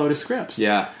shitload of scripts.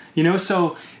 Yeah. You know,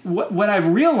 so what I've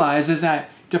realized is that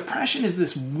depression is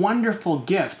this wonderful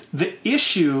gift. The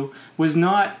issue was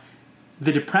not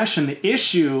the depression. The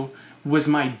issue was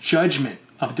my judgment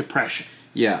of depression.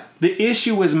 Yeah. The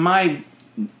issue was my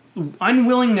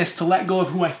unwillingness to let go of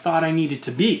who I thought I needed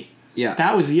to be. Yeah.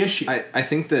 That was the issue. I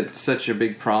think that's such a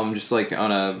big problem, just like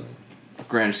on a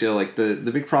grand scale, like the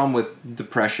big problem with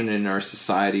depression in our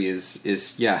society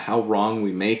is how wrong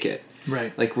we make it.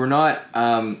 Right. Like we're not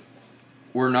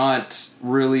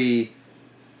really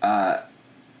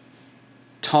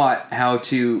taught how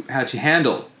to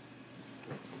handle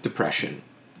depression.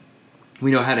 We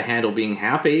know how to handle being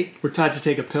happy. We're taught to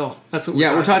take a pill. That's what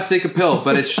we're taught to take a pill,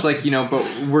 but it's just like, you know,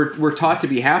 but we're taught to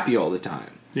be happy all the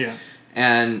time. Yeah.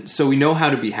 And so we know how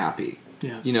to be happy.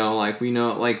 Yeah. You know, like we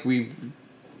know, like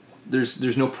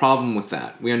there's no problem with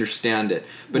that. We understand it.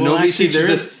 But well, nobody actually, teaches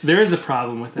us. There is a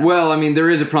problem with that. Well, I mean, there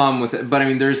is a problem with it, but I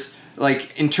mean, there's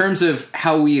like in terms of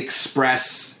how we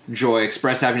express joy,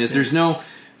 express happiness.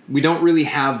 We don't really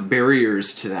have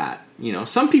barriers to that. You know,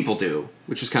 some people do,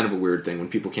 which is kind of a weird thing when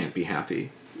people can't be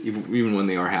happy. Even when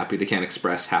they are happy, they can't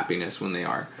express happiness when they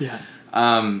are. Yeah.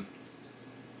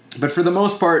 But for the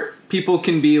most part, people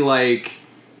can be like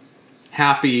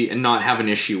happy and not have an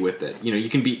issue with it. You know,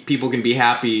 people can be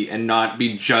happy and not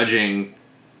be judging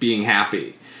being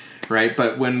happy, right?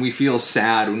 But when we feel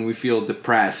sad, when we feel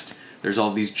depressed, there's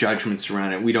all these judgments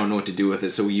around it. We don't know what to do with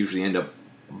it, so we usually end up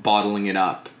bottling it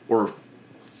up or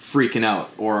freaking out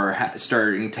or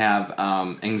starting to have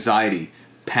anxiety,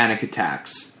 panic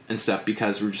attacks and stuff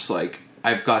because we're just like,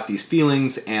 I've got these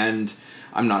feelings and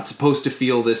I'm not supposed to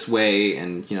feel this way,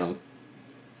 and you know,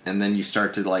 and then you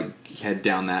start to like head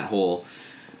down that whole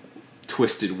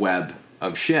twisted web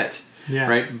of shit. Yeah.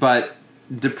 Right? But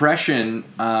depression,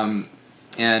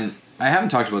 and I haven't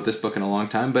talked about this book in a long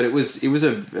time, but it was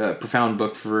a profound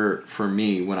book for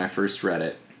me when I first read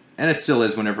it. And it still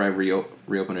is whenever I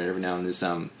reopen it every now and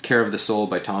then. Care of the Soul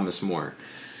by Thomas More.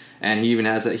 And he even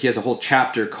has a whole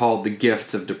chapter called The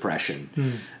Gifts of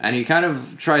Depression. And he kind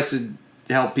of tries to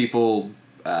help people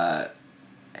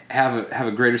have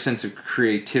a greater sense of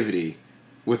creativity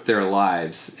with their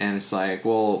lives. And it's like,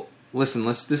 well, listen,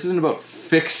 this isn't about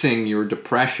fixing your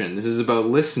depression. This is about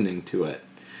listening to it.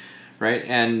 Right?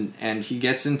 And he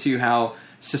gets into how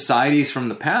societies from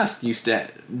the past used to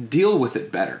deal with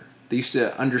it better. They used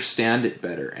to understand it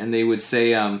better, and they would say,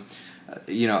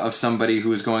 you know, of somebody who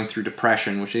was going through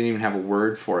depression, which they didn't even have a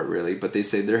word for it really, but they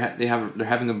say they're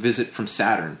having a visit from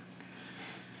Saturn,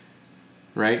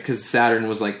 right? Because Saturn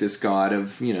was like this god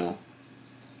of, you know,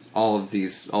 all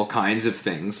kinds of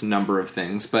things, number of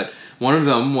things, but one of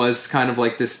them was kind of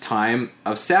like this time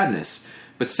of sadness.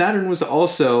 But Saturn was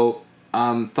also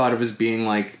thought of as being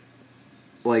like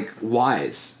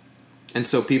wise. And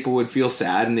so people would feel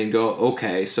sad and they'd go,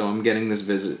 okay, so I'm getting this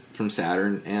visit from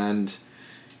Saturn and,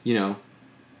 you know,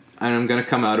 and I'm going to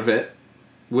come out of it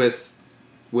with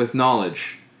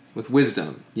knowledge, with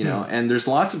wisdom, you know. And there's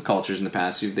lots of cultures in the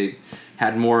past they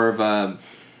had more of a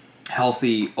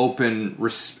healthy, open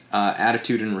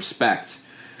attitude and respect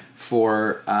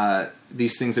for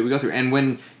these things that we go through. And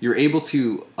when you're able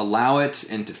to allow it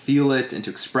and to feel it and to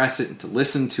express it and to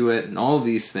listen to it and all of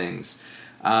these things,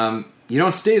 you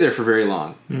don't stay there for very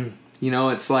long. You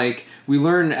know, it's like we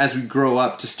learn as we grow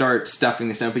up to start stuffing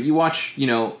this out. But you watch, you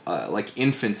know, like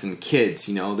infants and kids,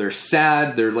 you know, they're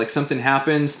sad. They're like something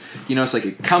happens, you know, it's like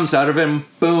it comes out of them,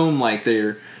 boom, like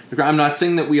they're I'm not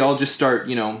saying that we all just start,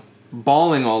 you know,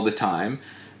 bawling all the time.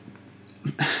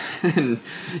 And,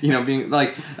 you know, being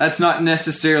like, that's not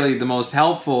necessarily the most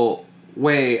helpful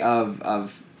way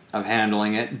of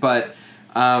handling it. But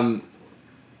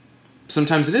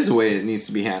sometimes it is a way it needs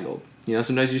to be handled.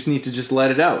 Sometimes you just need to just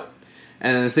let it out.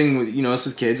 And the thing with, us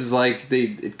with kids is like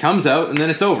it comes out and then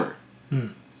it's over.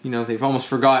 They've almost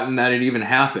forgotten that it even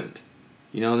happened.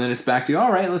 And then it's back to,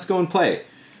 all right, let's go and play.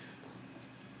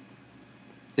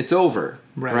 It's over,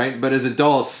 right? But as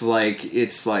adults,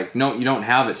 it's like, no, you don't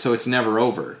have it, so it's never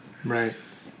over. Right.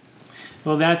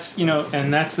 Well, that's,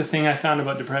 and that's the thing I found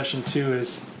about depression too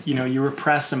is, you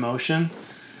repress emotion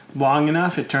long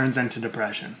enough, it turns into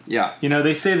depression. Yeah.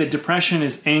 They say that depression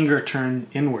is anger turned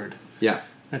inward. Yeah.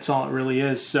 That's all it really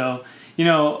is. So,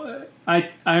 I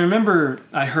remember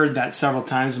I heard that several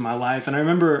times in my life, and I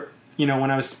remember,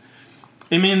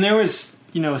 when there was,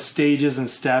 stages and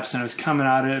steps, and I was coming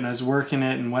at it, and I was working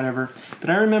it, and whatever. But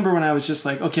I remember when I was just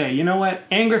like, okay, you know what?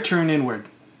 Anger turned inward.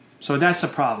 So that's the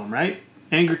problem, right?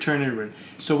 Anger turned inward.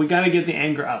 So we got to get the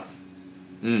anger out.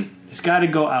 It's got to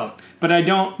go out. But I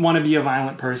don't want to be a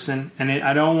violent person, and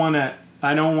I don't want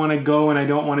to go, and I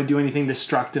don't want to do anything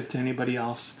destructive to anybody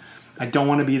else. I don't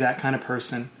want to be that kind of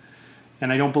person,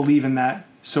 and I don't believe in that.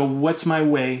 So what's my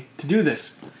way to do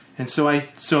this? And so I'd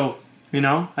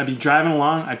be driving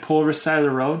along, I'd pull over the side of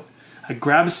the road, I'd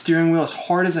grab a steering wheel as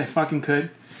hard as I fucking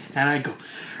could, and I'd go,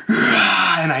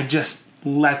 and I'd just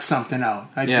let something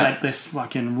out. I'd let this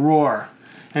fucking roar.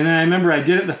 And then I remember I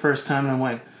did it the first time, and I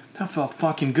went, that felt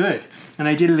fucking good. And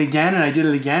I did it again,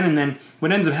 and then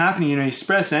what ends up happening, you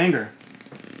express anger,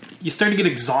 you start to get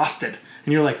exhausted,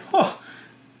 and you're like, oh,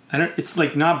 it's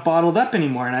like not bottled up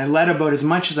anymore, and I let about as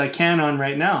much as I can on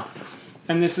right now.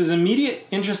 And this is immediate,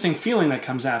 interesting feeling that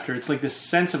comes after. It's like this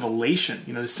sense of elation,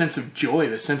 this sense of joy,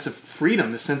 the sense of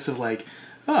freedom, the sense of like,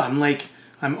 oh,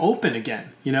 I'm open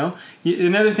again,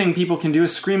 Another thing people can do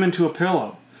is scream into a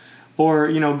pillow,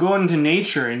 or, go into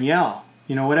nature and yell,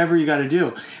 whatever you got to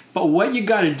do. But what you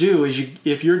got to do is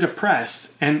if you're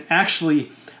depressed, and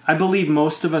actually, I believe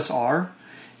most of us are,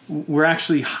 we're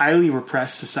actually highly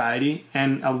repressed society,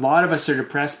 and a lot of us are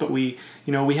depressed, but we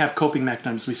have coping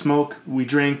mechanisms. We smoke, we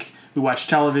drink, we watch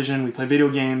television, we play video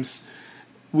games,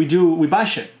 we buy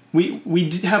shit. We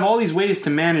have all these ways to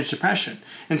manage depression.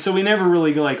 And so we never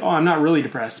really go like, oh, I'm not really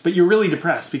depressed. But you're really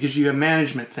depressed because you have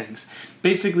management things.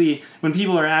 Basically, when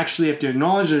people actually have to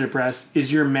acknowledge they're depressed, is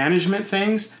your management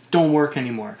things don't work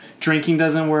anymore. Drinking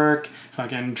doesn't work.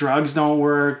 Fucking drugs don't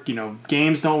work.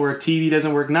 Games don't work. TV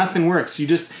doesn't work. Nothing works.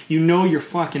 You're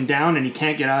fucking down and you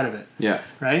can't get out of it. Yeah.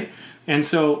 Right? And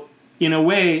so, in a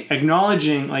way,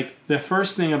 acknowledging, like, the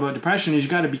first thing about depression is you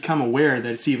got to become aware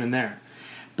that it's even there.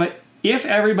 But if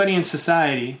everybody in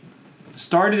society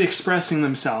started expressing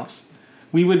themselves,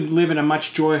 we would live in a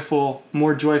much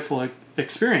more joyful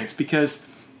experience, because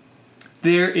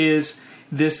there is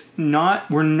this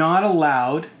we're not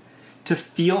allowed to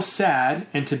feel sad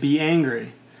and to be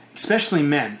angry, especially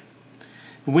men.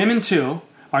 Women too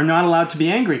are not allowed to be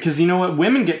angry, because you know what?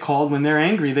 Women get called when they're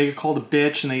angry. They get called a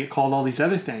bitch and they get called all these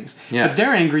other things. Yeah. But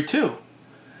they're angry too.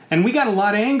 And we got a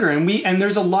lot of anger, and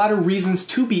there's a lot of reasons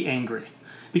to be angry.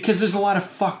 Because there's a lot of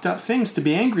fucked up things to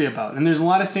be angry about. And there's a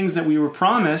lot of things that we were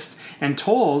promised and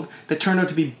told that turned out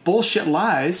to be bullshit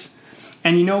lies.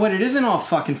 And you know what? It isn't all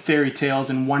fucking fairy tales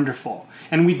and wonderful.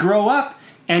 And we grow up,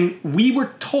 and we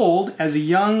were told as a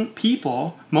young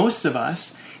people, most of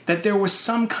us, that there was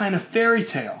some kind of fairy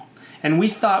tale. And we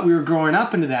thought we were growing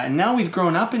up into that. And now we've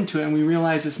grown up into it, and we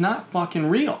realize it's not fucking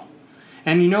real.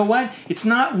 And you know what? It's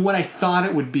not what I thought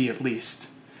it would be, at least.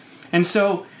 And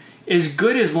so, as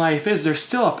good as life is, there's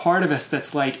still a part of us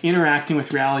that's like interacting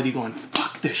with reality going,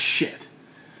 fuck this shit,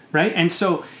 right? And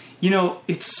so,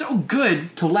 it's so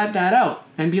good to let that out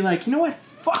and be like, you know what?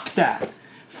 Fuck that.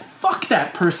 Fuck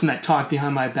that person that talked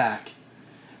behind my back.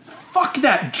 Fuck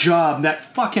that job, that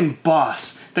fucking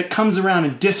boss that comes around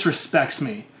and disrespects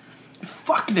me.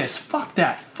 Fuck this, fuck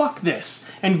that, fuck this.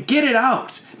 And get it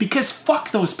out, because fuck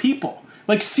those people.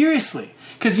 Like, seriously.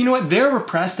 Because you know what? They're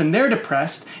repressed and they're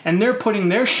depressed and they're putting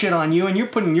their shit on you and you're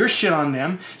putting your shit on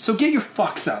them. So get your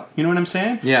fucks out. You know what I'm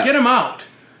saying? Yeah. Get them out.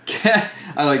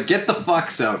 Get the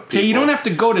fucks out, people. Okay, you don't have to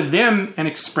go to them and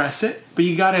express it, but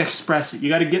you got to express it. You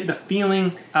got to get the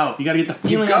feeling out. You got to get the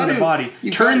feeling out of your body.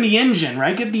 Turn the engine,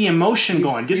 right? Get the emotion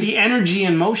going. Get the energy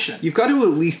in motion. You've got to at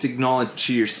least acknowledge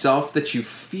to yourself that you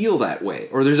feel that way,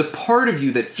 or there's a part of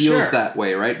you that feels that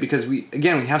way, right? Because we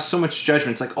have so much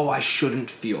judgment. It's like, oh, I shouldn't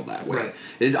feel that way.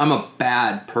 Right. I'm a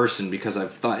bad person because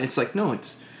I've thought. It's like, no,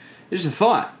 it's just a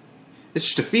thought. It's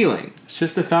just a feeling. It's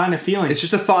just a thought and a feeling. It's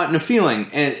just a thought and a feeling,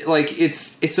 and like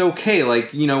it's okay. Like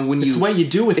it's what you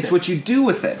do with it. It's what you do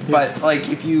with it. Yeah. But like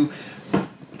if you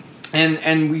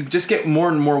and we just get more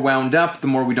and more wound up the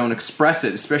more we don't express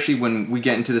it. Especially when we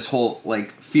get into this whole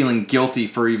like feeling guilty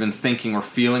for even thinking or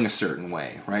feeling a certain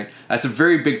way. Right. That's a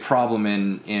very big problem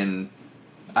in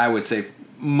I would say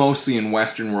mostly in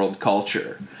Western world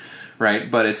culture,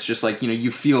 right? But it's just like,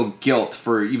 you feel guilt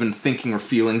for even thinking or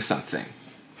feeling something.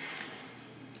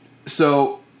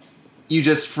 So you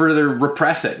just further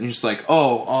repress it, and you're just like,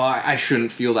 I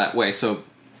shouldn't feel that way. So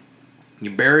you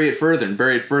bury it further and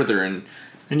bury it further, and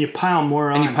you pile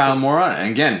more on. And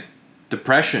again,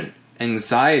 depression,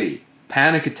 anxiety,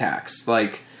 panic attacks.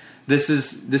 Like,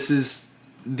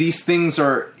 these things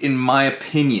are, in my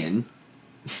opinion,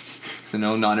 so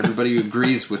no, not everybody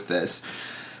agrees with this,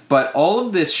 but all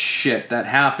of this shit that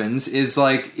happens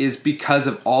is because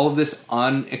of all of this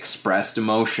unexpressed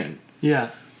emotion. Yeah.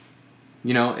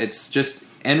 It's just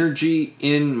energy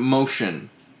in motion.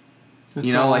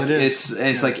 That's all it is.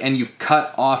 It's like, and you've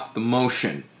cut off the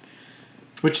motion.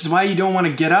 Which is why you don't want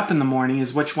to get up in the morning,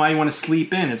 is why you want to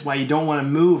sleep in. It's why you don't want to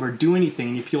move or do anything,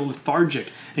 and you feel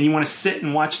lethargic. And you want to sit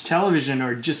and watch television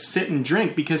or just sit and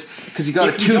drink because you got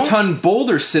a 2-ton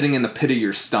boulder sitting in the pit of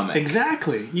your stomach.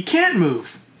 Exactly. You can't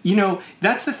move.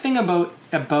 That's the thing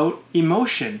about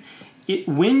emotion.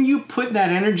 When you put that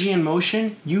energy in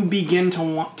motion, you begin to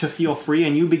want to feel free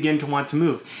and you begin to want to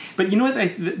move. But you know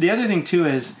what? The other thing too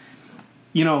is,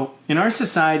 in our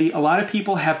society, a lot of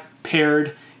people have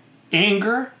paired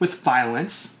anger with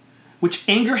violence, which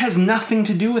anger has nothing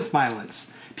to do with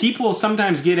violence. People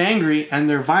sometimes get angry and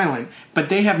they're violent, but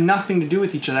they have nothing to do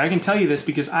with each other. I can tell you this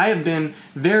because I have been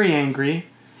very angry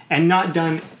and not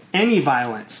done any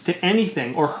violence to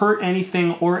anything or hurt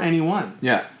anything or anyone.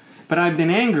 Yeah. But I've been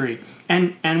angry.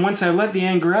 And once I let the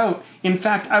anger out, in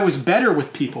fact, I was better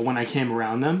with people when I came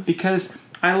around them because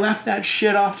I left that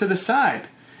shit off to the side.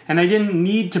 And I didn't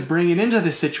need to bring it into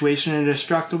the situation in a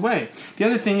destructive way. The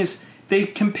other thing is they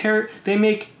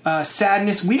make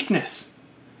sadness weakness.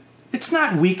 It's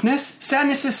not weakness.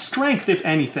 Sadness is strength, if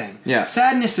anything. Yeah.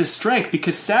 Sadness is strength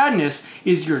because sadness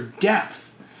is your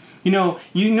depth. You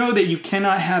know that you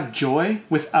cannot have joy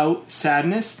without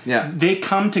sadness. Yeah. They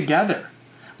come together.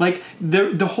 Like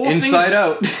the whole thing Inside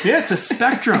Out. Yeah, it's a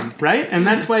spectrum, right? And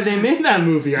that's why they made that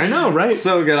movie. I know, right?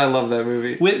 So good. I love that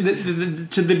movie.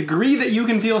 To the degree that you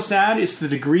can feel sad, it's the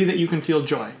degree that you can feel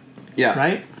joy. Yeah.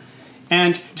 Right?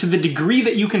 And to the degree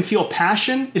that you can feel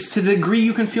passion, it's to the degree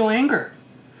you can feel anger.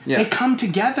 Yeah. They come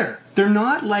together. They're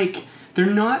not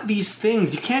these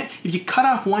things. You can't, if you cut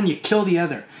off one, you kill the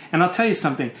other. And I'll tell you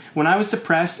something. When I was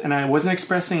depressed and I wasn't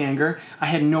expressing anger, I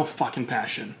had no fucking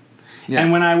passion. Yeah.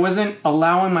 And when I wasn't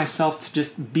allowing myself to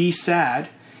just be sad,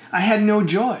 I had no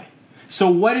joy. So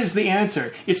what is the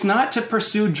answer? It's not to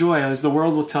pursue joy, as the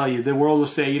world will tell you. The world will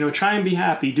say, try and be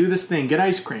happy, do this thing, get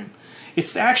ice cream.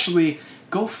 It's actually,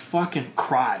 go fucking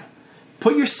cry.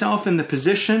 Put yourself in the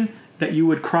position that you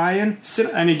would cry in.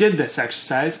 And I did this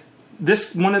exercise.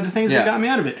 This one of the things that got me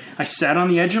out of it. I sat on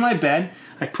the edge of my bed.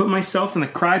 I put myself in the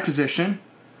cry position.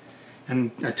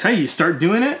 And I tell you start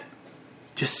doing it.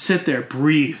 Just sit there,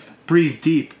 breathe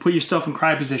deep, put yourself in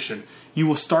cry position. You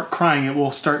will start crying. It will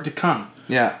start to come.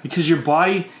 Yeah. Because your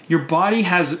body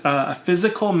has a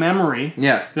physical memory.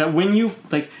 Yeah. That when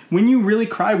you really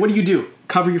cry, what do?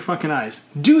 Cover your fucking eyes.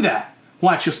 Do that.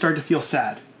 Watch, you'll start to feel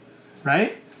sad.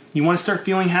 Right? You want to start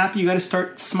feeling happy, you got to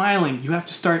start smiling. You have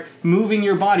to start moving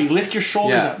your body. Lift your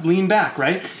shoulders up, lean back,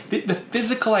 right? The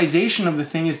physicalization of the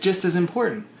thing is just as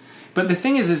important. But the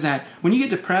thing is that when you get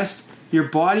depressed, your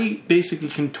body basically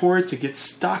contorts, it gets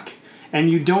stuck, and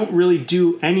you don't really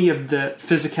do any of the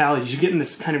physicalities. You get in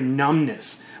this kind of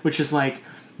numbness, which is like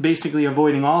basically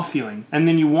avoiding all feeling. And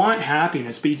then you want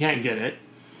happiness, but you can't get it.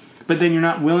 But then you're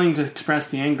not willing to express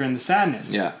the anger and the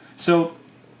sadness. Yeah. So,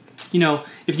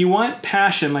 if you want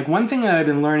passion, like one thing that I've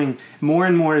been learning more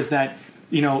and more is that,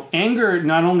 anger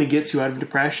not only gets you out of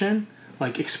depression,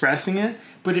 like expressing it,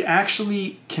 but it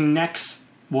actually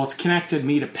it's connected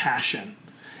me to passion.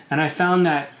 And I found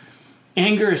that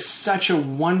anger is such a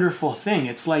wonderful thing.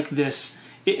 It's like this,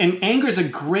 and anger is a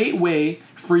great way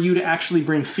for you to actually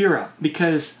bring fear up,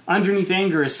 because underneath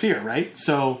anger is fear, right?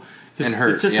 So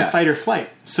it's just a fight or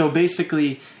flight. So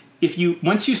basically,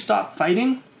 once you stop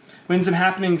fighting, what ends up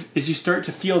happening is you start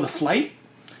to feel the flight,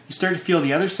 you start to feel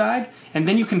the other side, and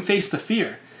then you can face the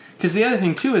fear. Because the other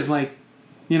thing too is like,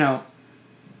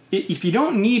 if you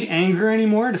don't need anger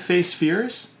anymore to face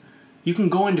fears, you can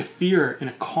go into fear in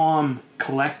a calm,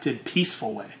 collected,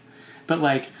 peaceful way. But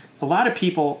like a lot of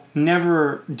people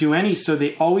never do any, so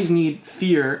they always need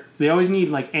fear. They always need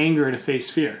like anger to face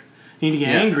fear. You need to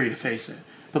get angry to face it.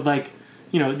 But like,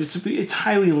 it's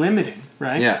highly limiting,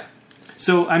 right? Yeah.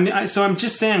 So I'm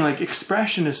just saying, like,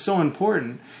 expression is so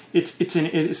important. It's an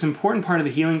important part of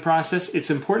the healing process. It's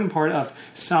an important part of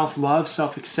self-love,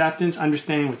 self-acceptance,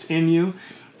 understanding what's in you.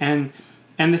 And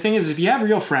the thing is, if you have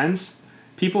real friends,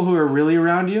 people who are really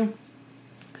around you,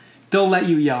 they'll let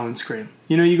you yell and scream.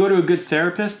 You know, you go to a good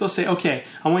therapist, they'll say, okay,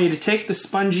 I want you to take the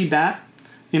spongy bat,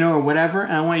 you know, or whatever,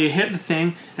 and I want you to hit the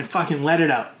thing and fucking let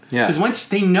it out. Yeah. Because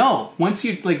once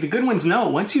you, like the good ones know,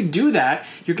 once you do that,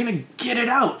 you're going to get it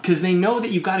out because they know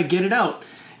that you got to get it out.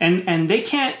 And they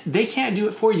can't do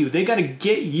it for you. They got to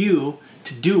get you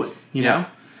to do it, you know?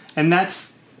 And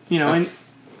that's, you know,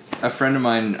 a friend of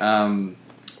mine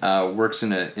works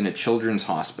in a children's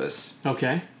hospice.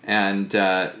 Okay. And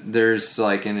there's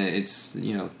like, and it's,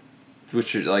 you know,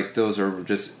 which are like, those are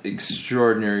just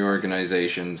extraordinary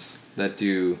organizations that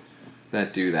do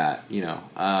that, you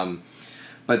know.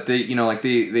 But they, you know, like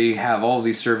they have all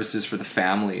these services for the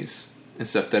families and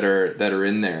stuff that are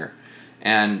in there.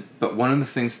 But one of the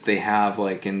things that they have,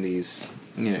 like in these,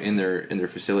 you know, in their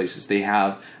facilities, is they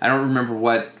have, I don't remember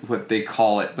what they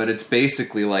call it, but it's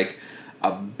basically like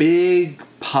a big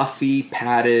puffy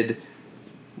padded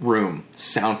room,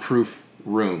 soundproof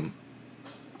room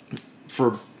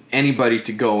for anybody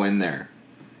to go in there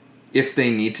if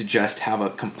they need to just have a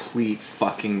complete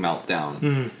fucking meltdown.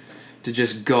 Mm-hmm. To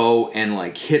just go and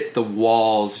like hit the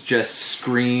walls, just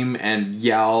scream and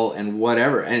yell and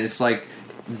whatever. And it's like,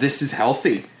 this is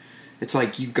healthy. It's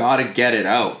like, you gotta get it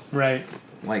out. Right.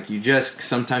 Like,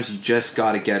 sometimes you just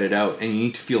gotta get it out, and you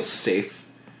need to feel safe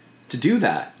to do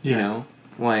that, you know?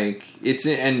 Like, it's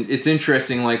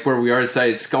interesting, like, where we are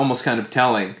decided, it's almost kind of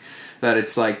telling that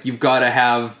it's like, you've gotta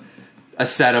have a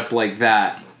setup like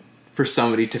that for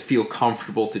somebody to feel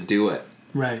comfortable to do it.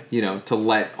 Right. You know, to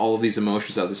let all of these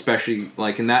emotions out, especially,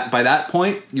 like, by that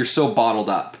point, you're so bottled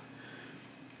up.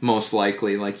 Most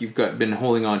likely, like, you've been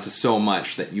holding on to so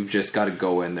much that you've just got to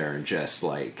go in there and just,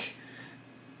 like,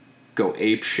 go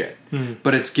ape shit. Mm.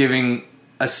 But it's giving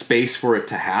a space for it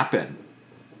to happen,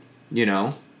 you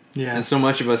know? Yeah. And so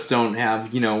much of us don't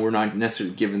have, you know, we're not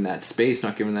necessarily given that space,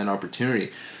 not given that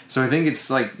opportunity. So I think it's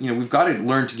like, you know, we've got to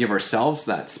learn to give ourselves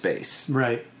that space.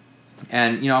 Right.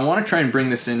 And, you know, I want to try and bring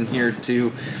this in here to,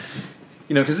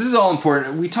 you know, because this is all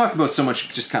important. We talk about so much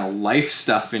just kind of life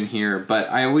stuff in here, but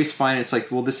I always find it's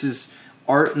like, well, this is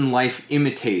art and life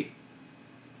imitate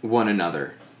one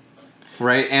another,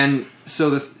 right? And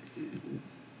so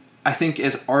I think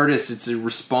as artists, it's a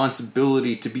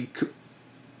responsibility to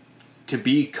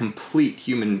be complete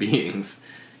human beings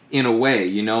in a way,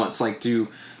 you know? It's like to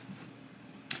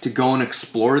go and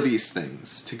explore these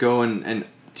things, to go and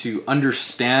to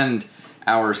understand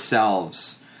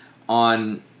ourselves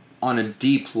on a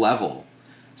deep level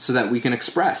so that we can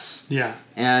express. Yeah.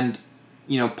 And,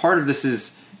 you know, part of this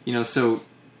is, you know, so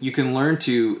you can learn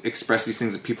to express these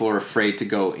things that people are afraid to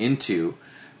go into,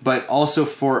 but also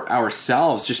for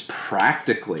ourselves, just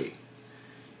practically,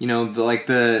 you know,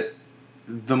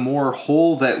 the more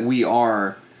whole that we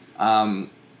are, and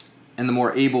the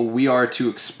more able we are to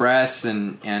express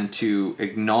and to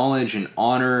acknowledge and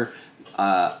honor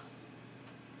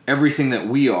everything that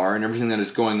we are and everything that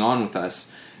is going on with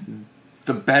us,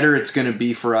 the better it's going to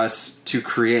be for us to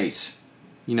create.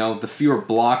 You know, the fewer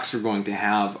blocks we're going to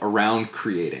have around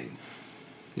creating.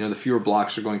 You know, the fewer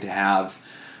blocks we're going to have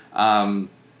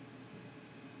in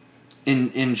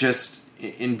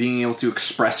being able to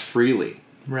express freely.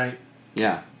 Right.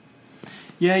 Yeah.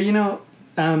 Yeah, you know,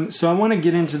 so I want to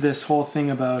get into this whole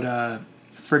thing about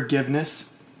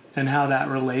forgiveness and how that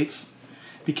relates,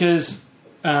 because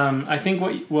I think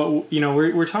what you know,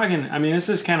 we're talking, I mean, this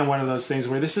is kind of one of those things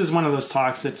where this is one of those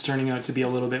talks that's turning out to be a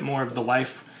little bit more of the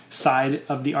life side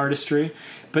of the artistry.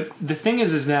 But the thing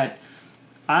is that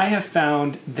I have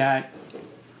found that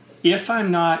if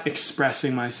I'm not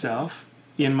expressing myself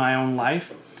in my own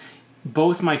life,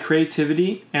 both my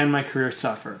creativity and my career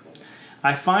suffer.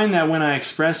 I find that when I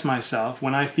express myself,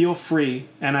 when I feel free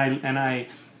and I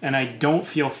don't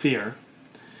feel fear,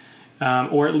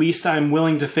 or at least I'm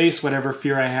willing to face whatever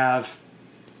fear I have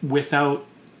without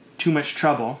too much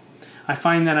trouble, I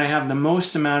find that I have the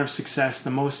most amount of success,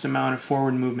 the most amount of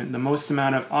forward movement, the most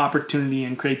amount of opportunity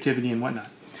and creativity and whatnot.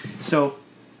 So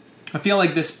I feel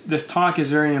like this talk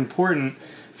is very important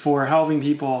for helping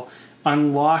people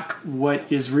unlock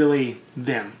what is really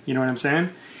them. You know what I'm saying?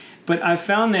 But I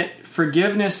found that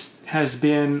forgiveness has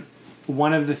been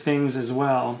one of the things as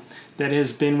well that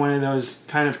has been one of those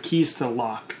kind of keys to the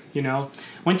lock. You know,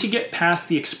 once you get past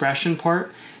the expression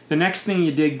part, the next thing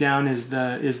you dig down is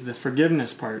the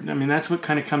forgiveness part. I mean, that's what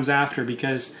kind of comes after,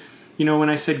 because, you know, when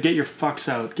I said get your fucks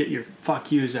out, get your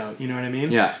fuck yous out, you know what I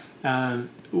mean? Yeah.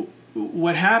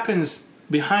 What happens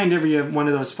behind every one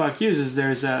of those fuck yous is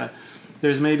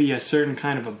there's maybe a certain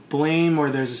kind of a blame, or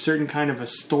there's a certain kind of a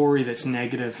story that's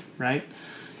negative, right?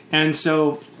 And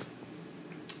so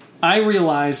I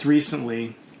realized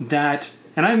recently that,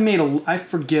 and I've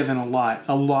forgiven a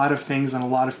lot of things and a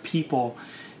lot of people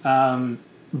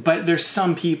But there's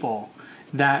some people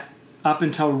that up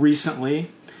until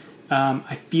recently,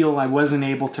 I feel I wasn't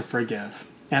able to forgive.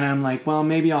 And I'm like, well,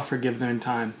 maybe I'll forgive them in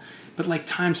time. But like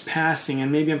time's passing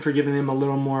and maybe I'm forgiving them a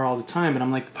little more all the time. But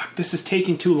I'm like, fuck, this is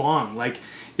taking too long. Like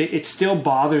it still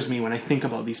bothers me when I think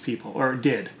about these people, or it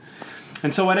did.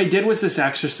 And so what I did was this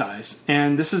exercise.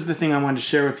 And this is the thing I wanted to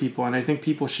share with people. And I think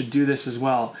people should do this as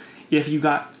well. If you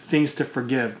got things to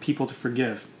forgive, people to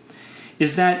forgive,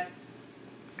 is that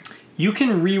you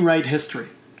can rewrite history.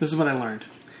 This is what I learned.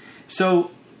 So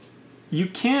you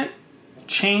can't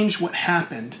change what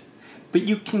happened, but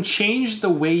you can change the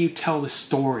way you tell the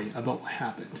story about what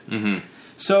happened. Mm-hmm.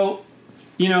 So,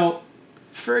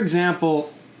 for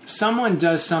example, someone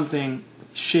does something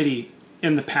shitty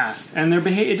in the past, and their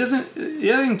behavior,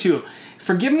 the other thing too,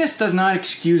 forgiveness does not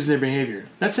excuse their behavior.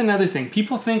 That's another thing.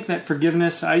 People think that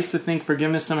I used to think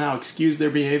forgiveness somehow excused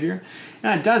their behavior.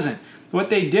 No, it doesn't. What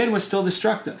they did was still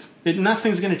destructive.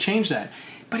 Nothing's going to change that.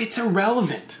 But it's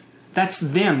irrelevant. That's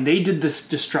them. They did this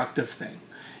destructive thing.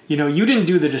 You didn't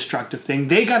do the destructive thing.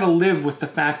 They got to live with the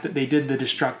fact that they did the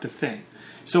destructive thing.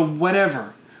 So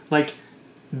whatever. Like,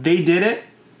 they did it.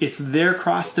 It's their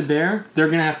cross to bear. They're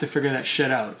going to have to figure that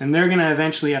shit out. And they're going to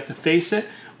eventually have to face it,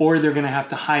 or they're going to have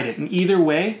to hide it. And either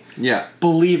way,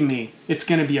 believe me, it's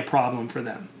going to be a problem for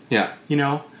them. Yeah.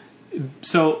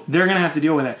 So they're going to have to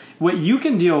deal with it. What you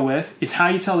can deal with is how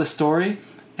you tell the story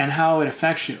and how it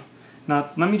affects you. Now,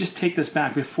 let me just take this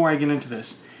back before I get into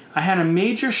this. I had a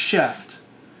major shift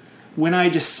when I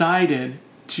decided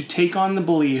to take on the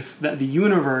belief that the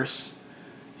universe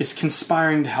is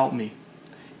conspiring to help me,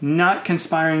 not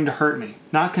conspiring to hurt me,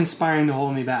 not conspiring to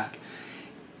hold me back.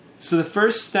 So the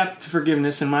first step to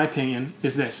forgiveness, in my opinion,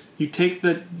 is this. You take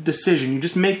the decision, you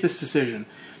just make this decision,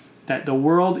 that the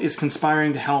world is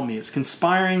conspiring to help me. It's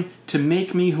conspiring to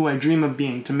make me who I dream of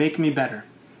being, to make me better.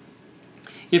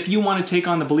 If you want to take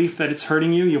on the belief that it's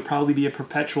hurting you, you'll probably be a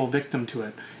perpetual victim to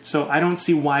it. So I don't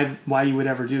see why you would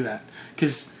ever do that,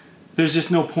 because there's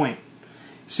just no point.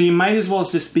 So you might as well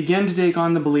just begin to take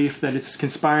on the belief that it's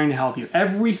conspiring to help you.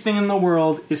 Everything in the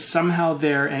world is somehow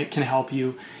there and it can help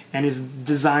you and is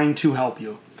designed to help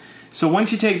you. So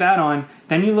once you take that on,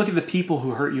 then you look at the people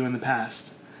who hurt you in the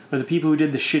past, or the people who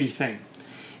did the shitty thing.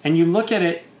 And you look at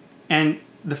it, and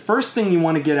the first thing you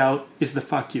want to get out is the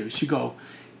fuck yous. You go,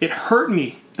 it hurt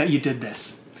me that you did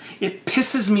this. It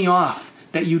pisses me off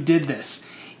that you did this.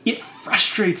 It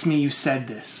frustrates me you said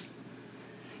this.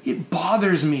 It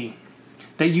bothers me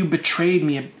that you betrayed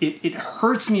me. It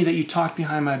hurts me that you talked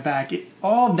behind my back.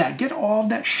 All of that. Get all of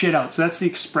that shit out. So that's the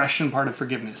expression part of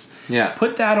forgiveness. Yeah.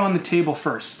 Put that on the table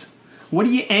first. What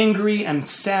are you angry and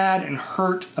sad and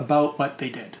hurt about what they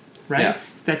did? Right? Yeah.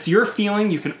 That's your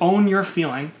feeling. You can own your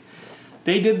feeling.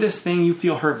 They did this thing you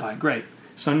feel hurt by. Great.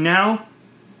 So now,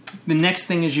 the next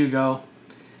thing is you go,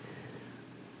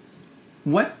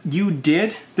 what you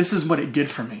did, this is what it did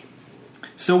for me.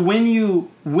 So when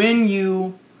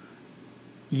you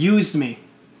used me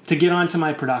to get onto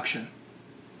my production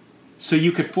so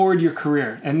you could forward your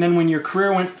career, and then when your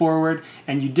career went forward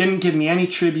and you didn't give me any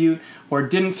tribute or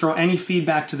didn't throw any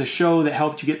feedback to the show that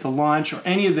helped you get the launch or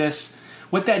any of this,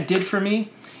 what that did for me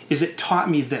is it taught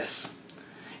me this.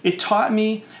 It taught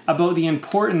me about the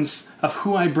importance of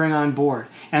who I bring on board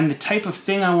and the type of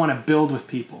thing I want to build with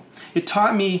people. It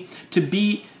taught me to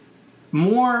be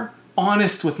more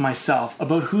honest with myself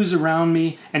about who's around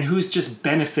me and who's just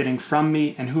benefiting from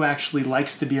me and who actually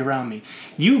likes to be around me.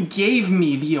 You gave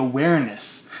me the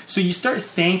awareness. So you start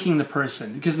thanking the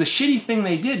person because the shitty thing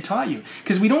they did taught you.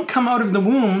 Because we don't come out of the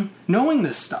womb knowing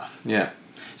this stuff. Yeah.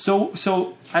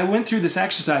 So I went through this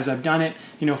exercise. I've done it,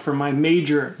 for my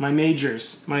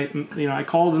majors. I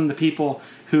call them the people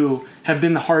who have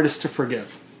been the hardest to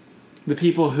forgive. The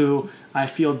people who I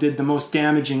feel did the most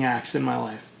damaging acts in my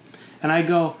life. And I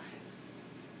go,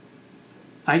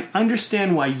 I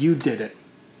understand why you did it.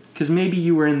 Because maybe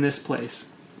you were in this place.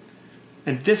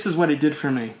 And this is what it did for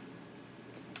me.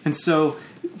 And so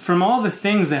from all the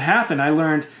things that happened, I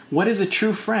learned, what is a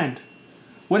true friend?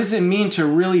 What does it mean to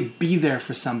really be there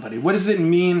for somebody? What does it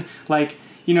mean, what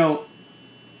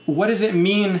does it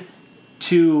mean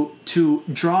to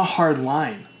draw a hard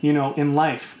line, in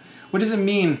life? What does it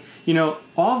mean,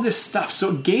 all of this stuff?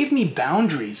 So it gave me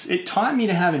boundaries. It taught me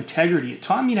to have integrity. It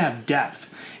taught me to have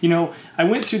depth. I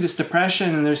went through this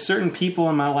depression, and there's certain people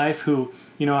in my life who,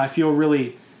 I feel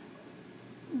really,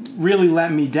 really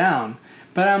let me down.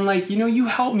 But I'm like, you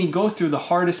helped me go through the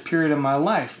hardest period of my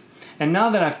life. And now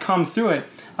that I've come through it,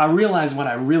 I realize what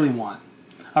I really want.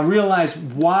 I realize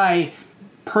why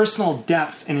personal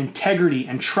depth and integrity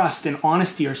and trust and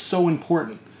honesty are so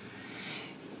important.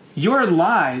 Your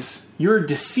lies, your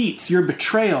deceits, your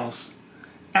betrayals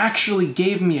actually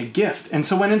gave me a gift. And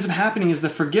so what ends up happening is the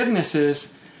forgiveness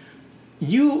is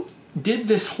you did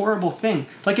this horrible thing.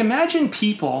 Like imagine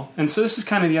people, and so this is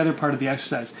kind of the other part of the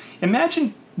exercise.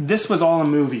 Imagine this was all a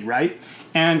movie, right?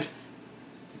 And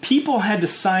people had to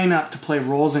sign up to play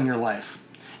roles in your life.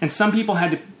 And some people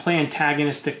had to play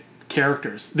antagonistic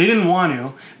characters. They didn't want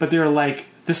to, but they were like,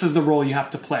 this is the role you have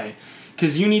to play.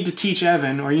 Because you need to teach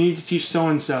Evan or you need to teach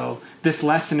so-and-so this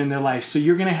lesson in their life. So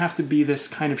you're going to have to be this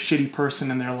kind of shitty person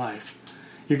in their life.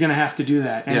 You're going to have to do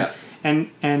that.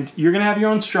 And you're going to have your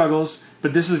own struggles,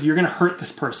 but you're going to hurt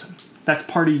this person. That's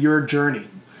part of your journey.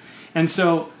 And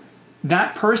so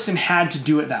that person had to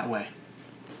do it that way.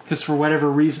 Because for whatever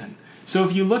reason. So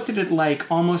if you looked at it like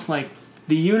almost like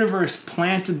the universe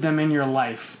planted them in your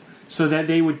life so that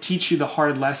they would teach you the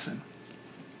hard lesson.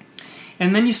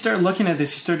 And then you start looking at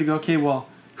this, you start to go, okay, well,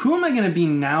 who am I going to be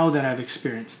now that I've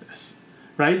experienced this?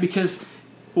 Right? Because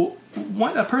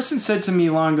a person said to me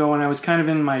long ago when I was kind of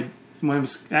when I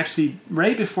was actually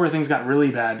right before things got really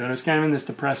bad, when I was kind of in this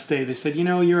depressed state, they said,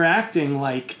 you're acting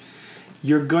like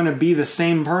you're going to be the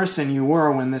same person you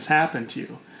were when this happened to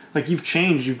you. Like you've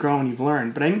changed, you've grown, you've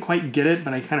learned. But I didn't quite get it,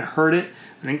 but I kind of heard it.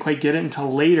 I didn't quite get it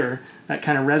until later. That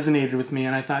kind of resonated with me.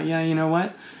 And I thought, yeah, you know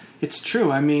what? It's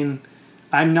true. I mean,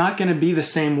 I'm not going to be the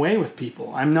same way with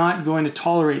people. I'm not going to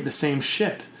tolerate the same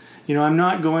shit. I'm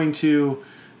not going to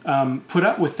put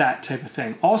up with that type of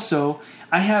thing. Also,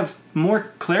 I have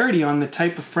more clarity on the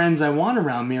type of friends I want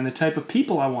around me and the type of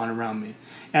people I want around me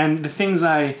and the things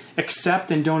I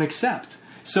accept and don't accept.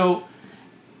 So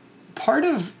part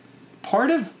of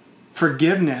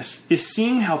forgiveness is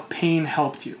seeing how pain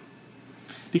helped you.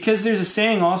 Because there's a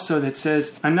saying also that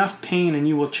says, enough pain and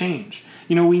you will change.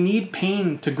 We need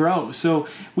pain to grow. So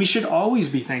we should always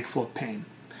be thankful of pain.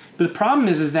 But the problem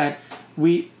is that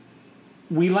we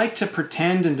like to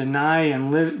pretend and deny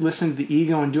and listen to the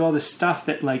ego and do all this stuff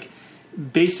that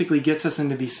basically gets us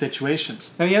into these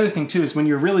situations. Now the other thing too is when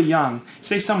you're really young,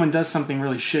 say someone does something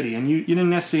really shitty and you didn't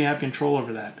necessarily have control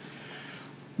over that.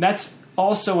 That's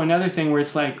also another thing where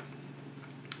it's like,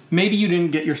 maybe you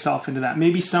didn't get yourself into that.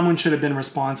 Maybe someone should have been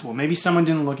responsible. Maybe someone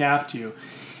didn't look after you.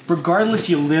 Regardless,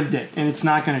 you lived it, and it's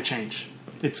not going to change.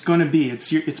 It's going to be.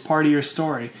 It's part of your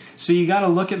story. So you got to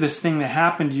look at this thing that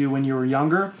happened to you when you were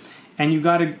younger, and you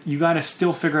got to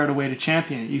still figure out a way to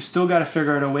champion it. You still got to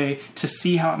figure out a way to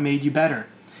see how it made you better.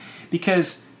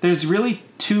 Because there's really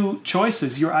two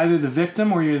choices. You're either the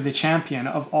victim or you're the champion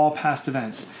of all past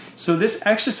events. So this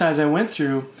exercise I went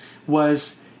through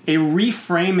was a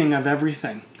reframing of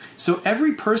everything. So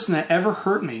every person that ever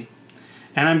hurt me,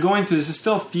 and I'm going through, there's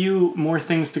still a few more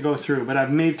things to go through, but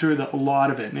I've made through a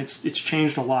lot of it, and it's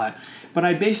changed a lot. But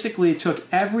I basically took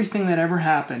everything that ever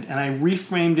happened, and I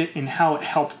reframed it in how it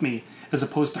helped me, as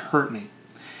opposed to hurt me.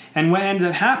 And what ended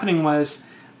up happening was,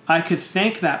 I could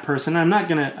thank that person. I'm not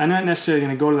necessarily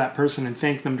going to go to that person and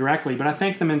thank them directly, but I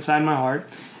thank them inside my heart,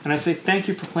 and I say, thank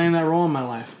you for playing that role in my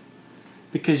life.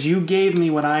 Because you gave me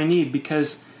what I need,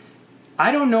 because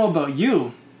I don't know about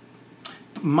you,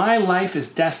 my life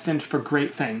is destined for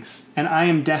great things, and I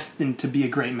am destined to be a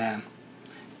great man.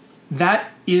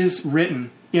 That is written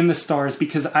in the stars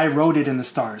because I wrote it in the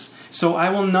stars. So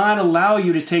I will not allow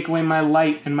you to take away my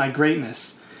light and my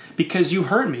greatness because you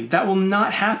hurt me. That will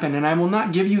not happen, and I will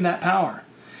not give you that power.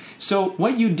 So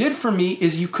what you did for me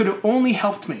is you could have only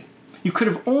helped me. You could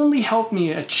have only helped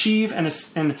me achieve and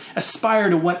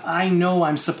aspire to what I know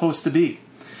I'm supposed to be.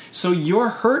 So your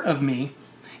hurt of me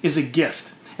is a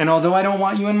gift. And although I don't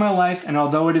want you in my life, and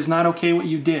although it is not okay what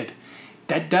you did,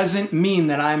 that doesn't mean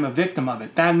that I'm a victim of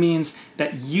it. That means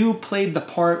that you played the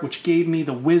part which gave me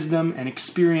the wisdom and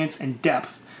experience and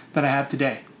depth that I have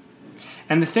today.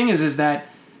 And the thing is that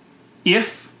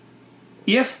if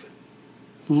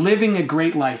living a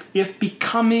great life, if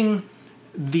becoming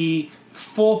the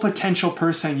full potential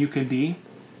person you could be,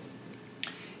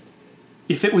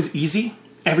 if it was easy,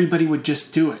 everybody would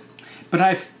just do it. But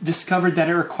I've discovered that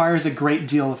it requires a great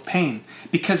deal of pain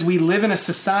because we live in a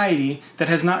society that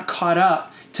has not caught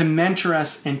up to mentor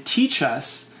us and teach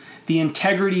us the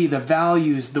integrity, the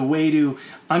values, the way to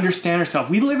understand ourselves.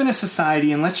 We live in a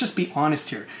society, and let's just be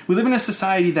honest here, we live in a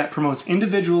society that promotes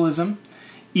individualism,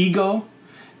 ego,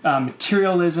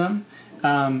 materialism,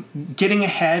 getting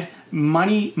ahead,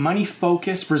 money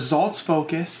focus, results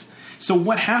focus. So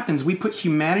what happens? We put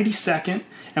humanity second,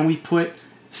 and we put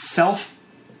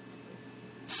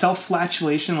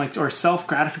self-flatulation, or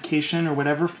self-gratification or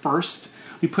whatever first.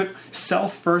 We put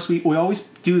self first. We always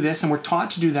do this, and we're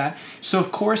taught to do that. So of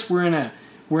course we're in a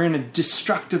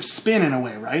destructive spin in a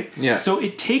way, right? Yeah. So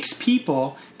it takes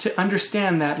people to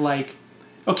understand that,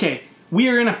 okay, we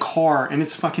are in a car and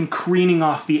it's fucking careening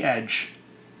off the edge.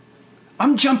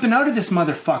 I'm jumping out of this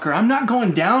motherfucker. I'm not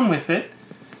going down with it.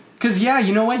 Because, yeah,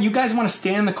 you know what? You guys want to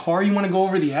stay in the car? You want to go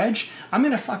over the edge? I'm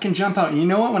going to fucking jump out. And you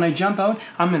know what? When I jump out,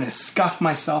 I'm going to scuff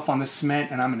myself on the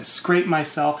cement, and I'm going to scrape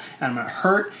myself, and I'm going to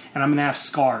hurt, and I'm going to have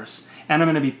scars. And I'm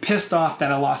going to be pissed off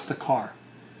that I lost the car.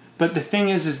 But the thing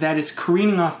is that it's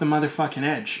careening off the motherfucking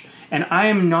edge. And I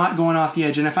am not going off the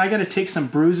edge. And if I got to take some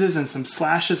bruises and some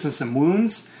slashes and some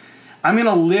wounds, I'm going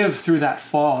to live through that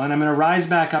fall, and I'm going to rise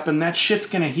back up, and that shit's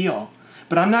going to heal.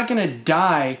 But I'm not going to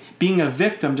die being a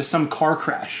victim to some car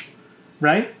crash.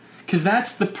 Right? Because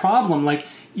that's the problem. Like,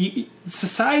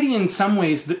 society in some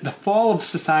ways, the fall of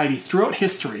society throughout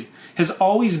history has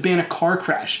always been a car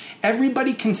crash.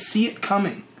 Everybody can see it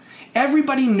coming.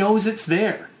 Everybody knows it's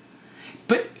there.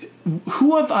 But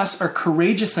who of us are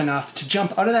courageous enough to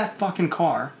jump out of that fucking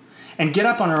car and get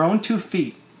up on our own 2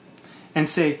 feet and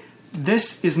say,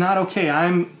 this is not okay.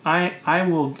 I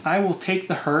will take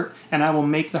the hurt, and I will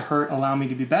make the hurt allow me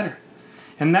to be better.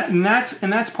 And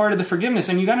that's part of the forgiveness.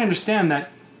 And you got to understand that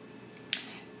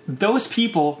those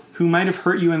people who might have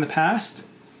hurt you in the past,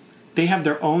 they have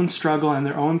their own struggle and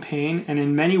their own pain. And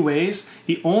in many ways,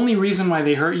 the only reason why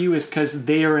they hurt you is because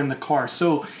they are in the car.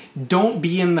 So don't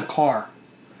be in the car.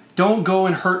 Don't go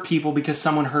and hurt people because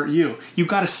someone hurt you. You've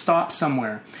got to stop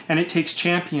somewhere. And it takes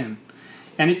champion.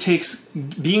 And it takes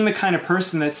being the kind of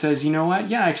person that says, you know what?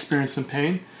 Yeah, I experienced some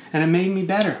pain, and it made me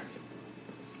better.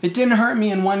 It didn't hurt me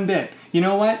in one bit. You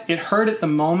know what? It hurt at the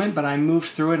moment, but I moved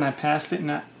through it and I passed it,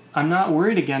 and I'm not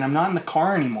worried again. I'm not in the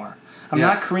car anymore. I'm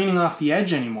not careening off the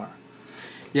edge anymore.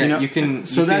 Yeah, you know? you can.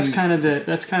 So that's kind of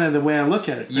the way I look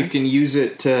at it. Right? You can use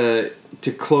it to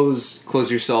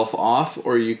close yourself off,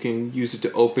 or you can use it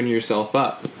to open yourself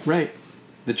up. Right.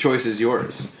 The choice is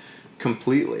yours,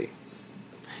 completely.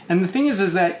 And the thing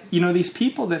is that, you know, these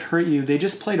people that hurt you, they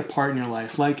just played a part in your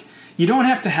life. Like, you don't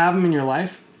have to have them in your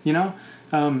life, you know?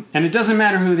 And it doesn't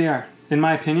matter who they are, in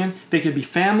my opinion. They could be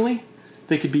family.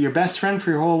 They could be your best friend for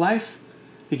your whole life.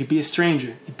 They could be a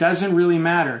stranger. It doesn't really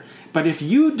matter. But if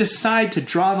you decide to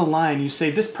draw the line, you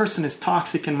say, this person is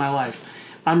toxic in my life,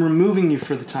 I'm removing you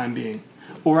for the time being.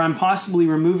 Or I'm possibly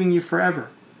removing you forever.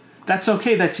 That's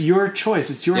okay. That's your choice.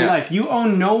 It's your life. You owe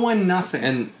no one nothing.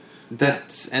 And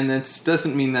that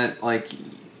doesn't mean that, like,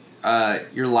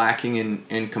 you're lacking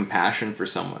in compassion for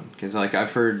someone. Because, like,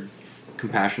 I've heard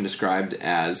compassion described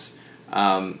as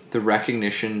the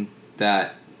recognition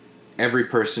that every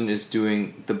person is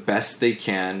doing the best they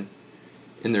can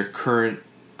in their current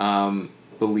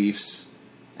beliefs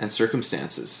and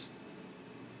circumstances.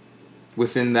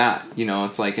 Within that, you know,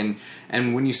 it's like,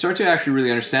 and when you start to actually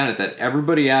really understand it, that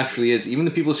everybody actually is, even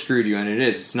the people who screwed you, and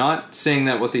it's not saying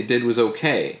that what they did was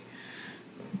okay,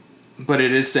 but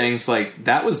it is saying, it's like,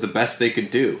 that was the best they could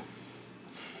do.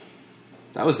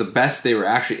 That was the best they were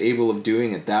actually able of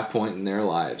doing at that point in their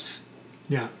lives.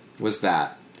 Yeah. Was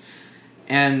that.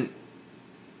 And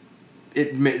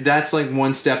that's like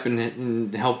one step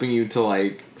in helping you to,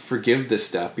 like, forgive this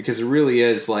stuff, because it really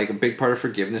is, like, a big part of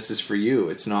forgiveness is for you.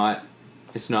 It's not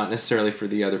necessarily for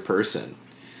the other person.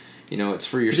 You know, it's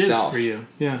for yourself. It is for you.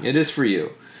 Yeah. It is for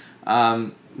you.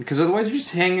 Because otherwise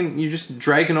you're just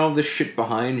dragging all this shit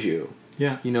behind you.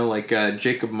 Yeah. You know, like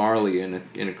Jacob Marley in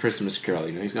A Christmas Carol.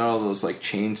 You know, he's got all those, like,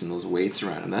 chains and those weights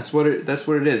around him. That's what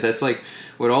it is. That's like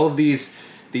what all of these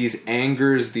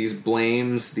angers, these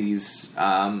blames, these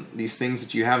things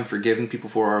that you haven't forgiven people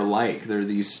for are like. They're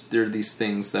these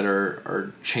things that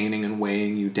are chaining and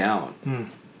weighing you down.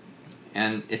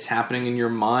 And it's happening in your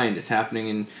mind. It's happening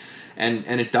in,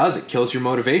 and it kills your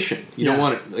motivation. You don't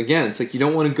want to, again, it's like you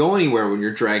don't want to go anywhere when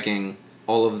you're dragging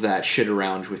all of that shit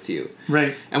around with you.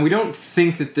 Right. And we don't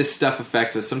think that this stuff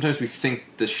affects us. Sometimes we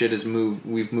think the shit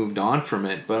we've moved on from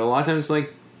it, but a lot of times,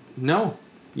 like, no,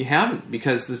 you haven't,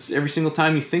 because every single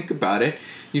time you think about it,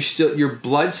 your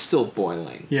blood's still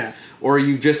boiling. Yeah. Or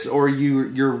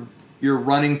you're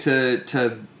running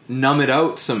to numb it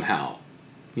out somehow.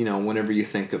 You know, whenever you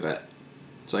think of it.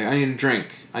 It's like, I need a drink,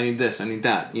 I need this, I need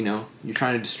that, you know? You're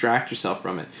trying to distract yourself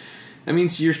from it. That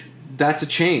means that's a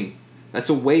chain. That's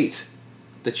a weight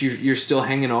that you're still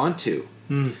hanging on to.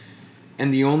 And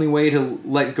the only way to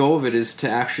let go of it is to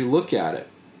actually look at it.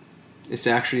 Is to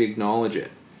actually acknowledge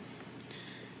it.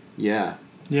 Yeah.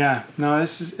 Yeah. No,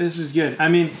 this is good. I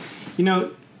mean, you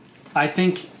know, I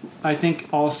think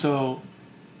also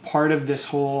part of this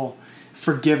whole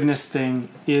forgiveness thing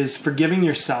is forgiving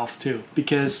yourself too,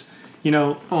 because, you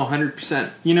know,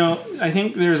 100%. You know, I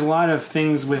think there's a lot of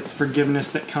things with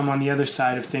forgiveness that come on the other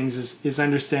side of things is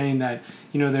understanding that,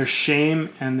 you know, there's shame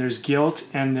and there's guilt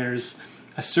and there's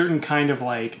a certain kind of,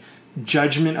 like,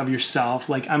 judgment of yourself,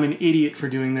 like I'm an idiot for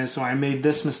doing this, or I made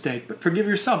this mistake. But forgive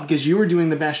yourself because you were doing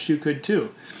the best you could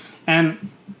too. And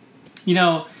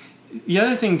the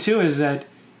other thing too is that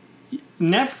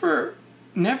never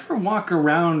walk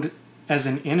around as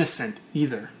an innocent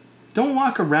either. Don't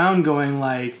walk around going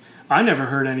like, I never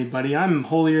hurt anybody, I'm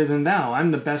holier than thou,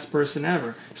 I'm the best person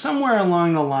ever. Somewhere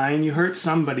along the line you hurt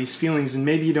somebody's feelings, and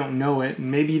maybe you don't know it, and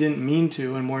maybe you didn't mean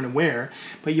to and weren't aware,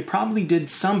 but you probably did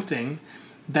something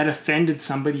that offended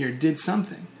somebody or did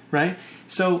something, right?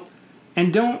 So,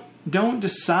 and don't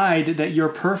decide that you're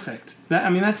perfect.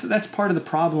 That's part of the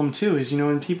problem too, is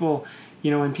when people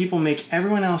make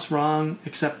everyone else wrong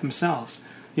except themselves.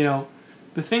 The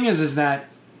thing is that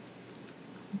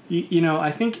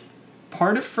I think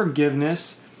part of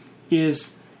forgiveness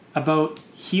is about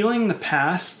healing the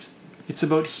past. It's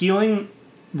about healing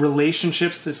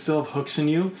relationships that still have hooks in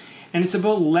you, and it's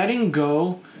about letting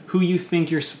go who you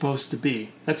think you're supposed to be.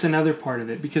 That's another part of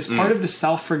it, because part of the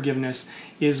self-forgiveness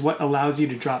is what allows you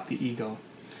to drop the ego.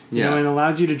 And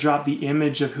allows you to drop the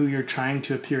image of who you're trying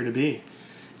to appear to be.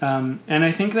 And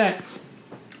I think that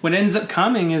what ends up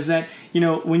coming is that,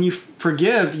 when you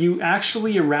forgive, you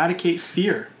actually eradicate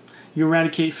fear. You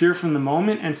eradicate fear from the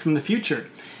moment and from the future.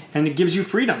 And it gives you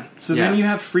freedom. So then you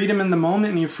have freedom in the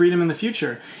moment and you have freedom in the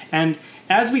future. And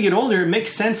as we get older, it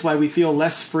makes sense why we feel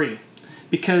less free.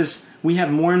 Because we have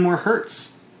more and more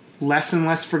hurts, less and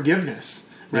less forgiveness,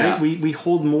 right? Yeah. We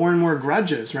hold more and more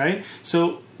grudges, right?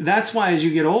 So that's why as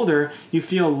you get older, you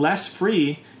feel less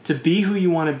free to be who you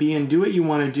want to be and do what you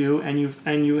want to do,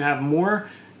 and you have more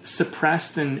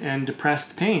suppressed and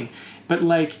depressed pain. But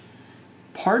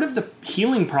part of the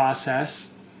healing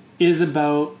process is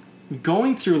about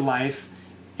going through life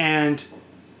and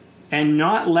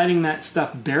not letting that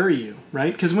stuff bury you,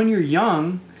 right? Because when you're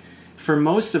young, for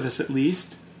most of us at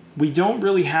least, we don't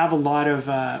really have a lot of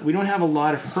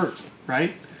hurt,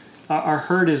 right? Our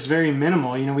hurt is very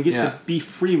minimal. We get to be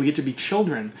free. We get to be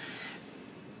children.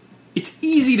 It's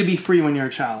easy to be free when you're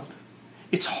a child.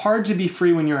 It's hard to be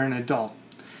free when you're an adult.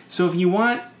 So if you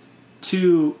want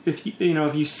to, if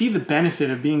you see the benefit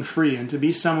of being free and to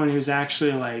be someone who's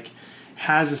actually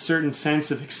has a certain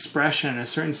sense of expression, a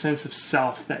certain sense of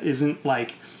self that isn't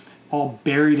all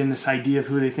buried in this idea of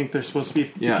who they think they're supposed to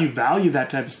be. If you value that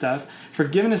type of stuff,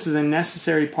 forgiveness is a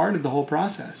necessary part of the whole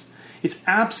process. It's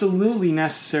absolutely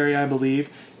necessary, I believe,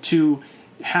 to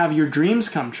have your dreams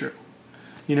come true.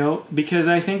 Because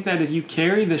I think that if you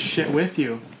carry this shit with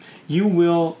you, you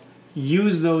will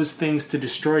use those things to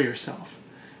destroy yourself.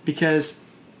 Because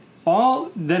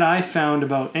all that I found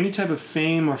about any type of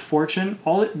fame or fortune,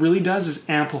 all it really does is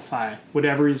amplify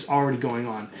whatever is already going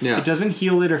on. Yeah. It doesn't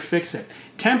heal it or fix it.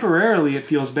 Temporarily, it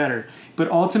feels better, but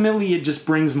ultimately, it just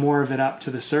brings more of it up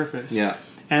to the surface. Yeah.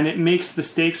 And it makes the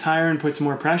stakes higher and puts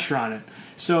more pressure on it.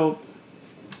 So,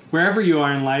 wherever you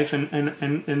are in life, and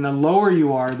the lower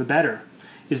you are, the better,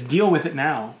 is deal with it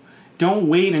now. Don't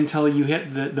wait until you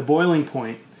hit the boiling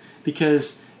point,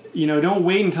 because don't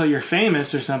wait until you're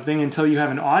famous or something, until you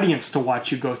have an audience to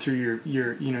watch you go through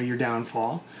your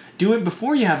downfall. Do it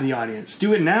before you have the audience.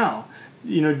 Do it now.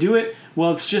 Do it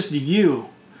while it's just you,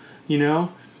 and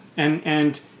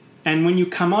when you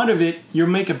come out of it, you'll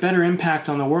make a better impact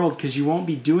on the world, because you won't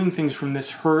be doing things from this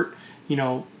hurt,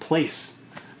 place.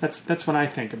 That's what I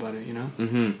think about it,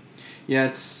 Mm-hmm. Yeah,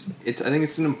 it's. I think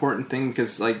it's an important thing,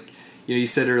 because you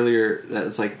said earlier that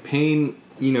it's pain.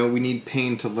 We need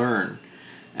pain to learn.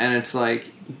 And it's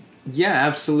yeah,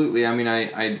 absolutely. I mean,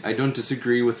 I don't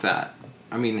disagree with that.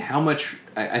 I mean,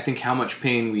 I think how much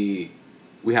pain we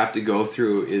have to go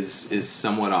through is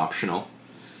somewhat optional.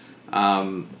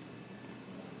 Because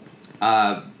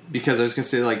I was going to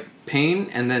say pain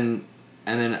and then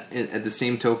at the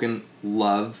same token,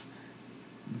 love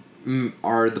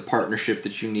are the partnership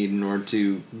that you need in order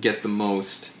to get the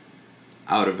most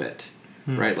out of it.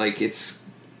 Right? It's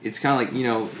kind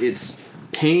of it's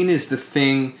pain is the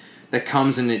thing that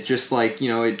comes and it just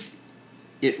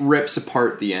it rips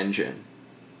apart the engine,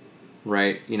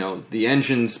 right? The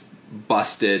engine's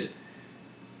busted,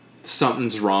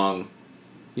 something's wrong,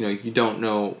 you don't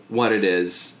know what it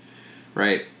is,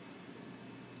 right?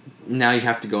 Now you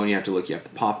have to go and you have to look, you have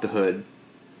to pop the hood,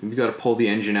 you got to pull the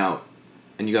engine out,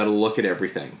 and you got to look at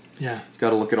everything. Yeah. You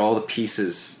got to look at all the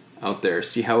pieces out there,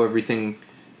 see how everything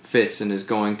fits and is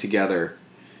going together,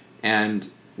 and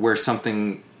where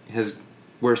something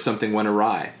went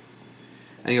awry,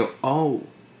 and you go, oh,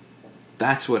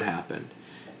 that's what happened,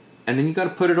 and then you got to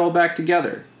put it all back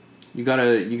together. You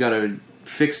gotta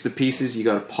fix the pieces. You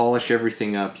gotta polish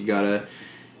everything up. You gotta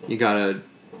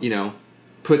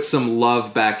put some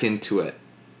love back into it,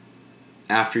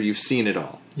 after you've seen it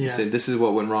all. Yeah. You say, this is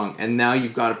what went wrong. And now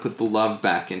you've got to put the love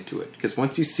back into it. Because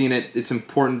once you've seen it, it's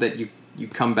important that you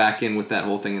come back in with that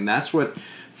whole thing. And that's what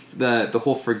the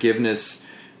whole forgiveness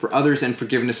for others and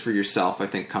forgiveness for yourself, I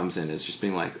think, comes in. Is just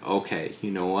being like, okay, you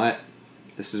know what?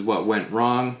 This is what went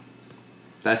wrong.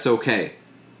 That's okay.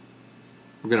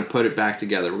 We're going to put it back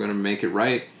together. We're going to make it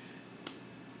right.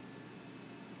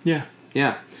 Yeah.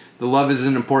 Yeah. The love is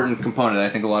an important component that I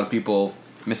think a lot of people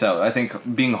miss out. I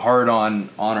think being hard on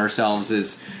ourselves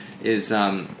is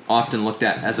often looked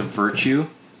at as a virtue.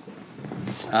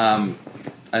 I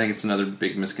think it's another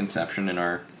big misconception in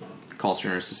our culture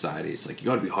and our society. It's like, you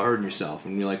got to be hard on yourself.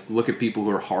 And we like look at people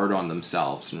who are hard on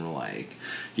themselves and we're like,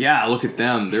 yeah, look at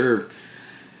them. They're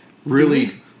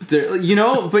really... but you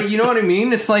know what I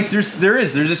mean? It's like there's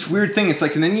this weird thing. It's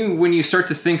like, and then when you start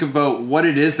to think about what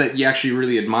it is that you actually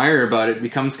really admire about it, it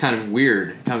becomes kind of weird.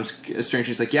 It becomes strange.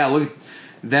 It's like, yeah, look at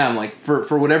them. Like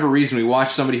for whatever reason, we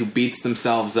watch somebody who beats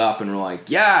themselves up, and we're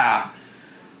like, yeah,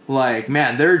 like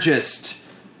man, they're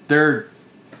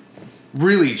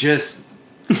really just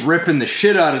ripping the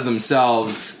shit out of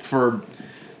themselves for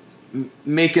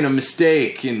making a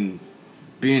mistake and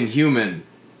being human.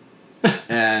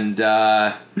 And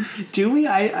do we?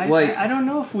 I don't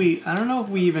know if we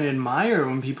even admire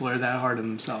when people are that hard on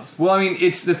themselves. Well, I mean,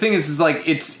 it's the thing is like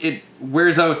it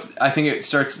wears out. I think it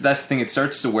starts. That's the thing. It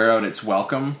starts to wear out its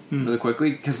welcome really quickly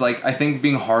because, like, I think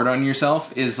being hard on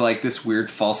yourself is like this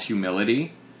weird false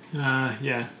humility.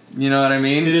 Yeah. You know what I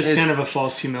mean? It's kind of a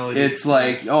false humility. It's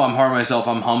like, oh, I'm hard on myself.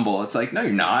 I'm humble. It's like, no,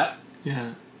 you're not.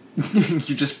 Yeah.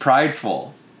 You're just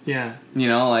prideful. Yeah. You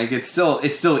know, like it's still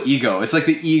ego. It's like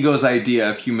the ego's idea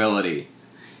of humility.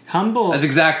 Humble. That's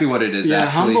exactly what it is. Yeah,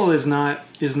 actually. humble is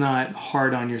not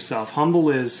hard on yourself. Humble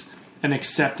is an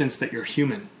acceptance that you're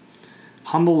human.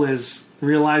 Humble is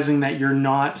realizing that you're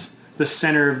not the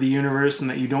center of the universe and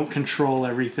that you don't control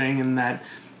everything, and that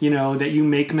that you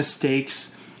make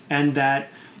mistakes, and that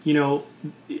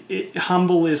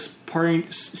humble is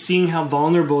seeing how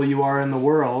vulnerable you are in the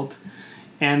world,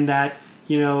 and that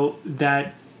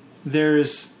that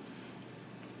there's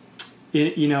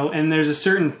and there's a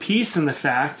certain peace in the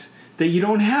fact that you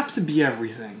don't have to be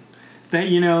everything, that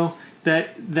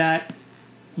that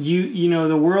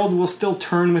the world will still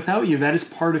turn without you. That is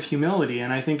part of humility,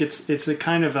 and I think it's a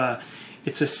kind of a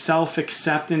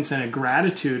self-acceptance and a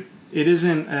gratitude. It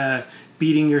isn't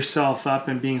beating yourself up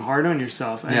and being hard on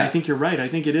yourself. And I think you're right. I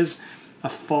think it is a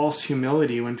false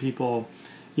humility when people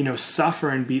suffer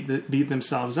and beat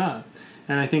themselves up.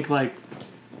 And I think I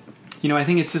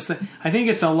think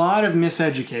it's a lot of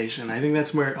miseducation. I think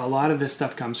that's where a lot of this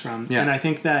stuff comes from. Yeah. And I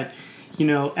think that,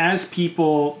 as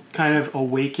people kind of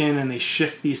awaken and they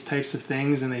shift these types of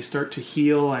things and they start to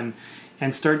heal and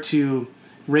start to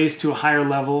raise to a higher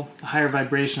level, a higher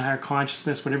vibration, a higher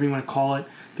consciousness, whatever you want to call it,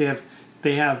 they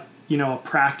have a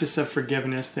practice of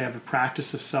forgiveness. They have a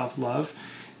practice of self-love.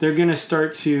 They're going to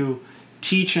start to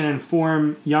teach and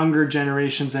inform younger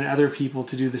generations and other people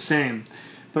to do the same.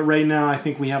 But right now, I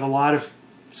think we have a lot of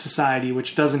society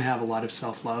which doesn't have a lot of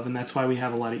self-love, and that's why we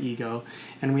have a lot of ego,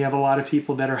 and we have a lot of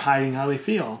people that are hiding how they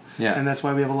feel. Yeah. And that's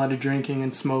why we have a lot of drinking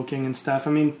and smoking and stuff.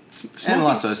 I mean, smoking, and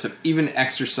lots of stuff. Even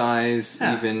exercise,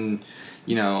 even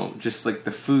just like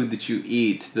the food that you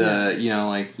eat,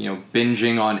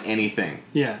 binging on anything.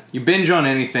 Yeah. You binge on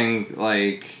anything,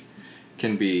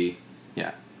 can be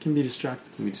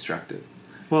destructive.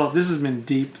 Well, this has been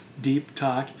deep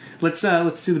talk. Let's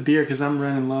do the beer because I'm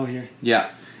running low here. Yeah.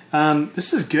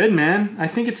 This is good, man. I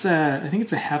think it's a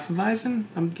Hefeweizen.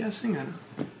 I'm guessing. I don't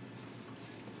know.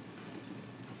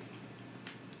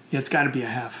 Yeah, it's got to be a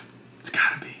Hef. It's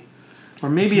got to be, or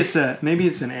maybe it's an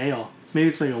ale. Maybe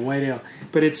it's like a white ale.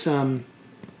 But it's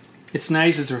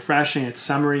nice. It's refreshing. It's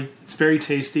summery. It's very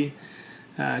tasty.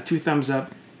 2 thumbs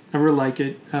up. I really like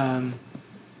it.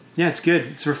 Yeah, it's good.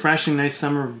 It's refreshing, nice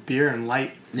summer beer and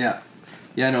light. Yeah.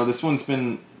 Yeah, no, this one's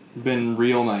been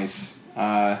real nice.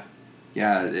 I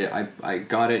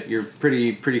got it. You're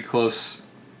pretty close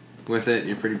with it.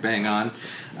 You're pretty bang on.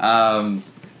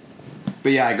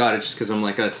 But yeah, I got it just because I'm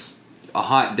like, it's a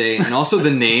hot day. And also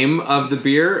the name of the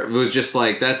beer was just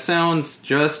like, that sounds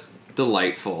just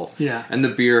delightful. Yeah. And the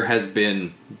beer has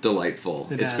been delightful.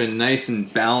 It's been nice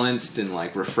and balanced and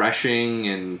refreshing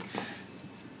and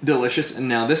delicious. And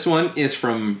now this one is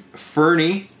from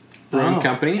Fernie Brewing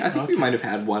Company. I think we might have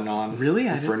had one on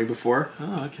Fernie before.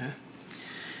 Oh, okay.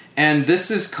 And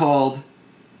this is called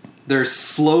their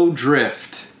Slow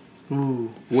Drift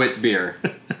wit beer.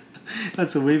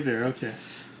 That's a wheat beer, okay.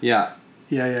 Yeah.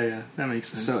 Yeah. That makes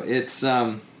sense. So it's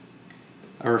a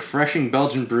refreshing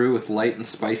Belgian brew with light and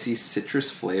spicy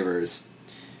citrus flavors.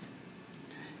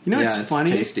 You know what's it's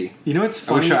funny? tasty. You know what's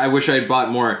funny? I wish I had bought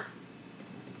more.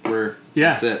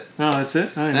 That's it. Oh, that's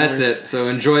it? That's it. So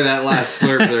enjoy that last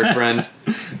slurp there, friend.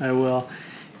 I will.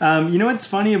 You know what's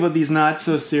funny about these not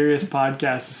so serious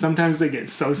podcasts? Sometimes they get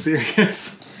so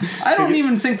serious. I don't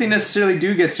even think they necessarily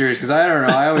do get serious because I don't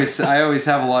know. I always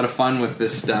have a lot of fun with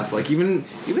this stuff. Like even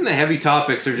the heavy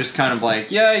topics are just kind of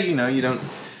like, yeah, you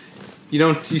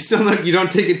don't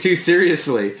take it too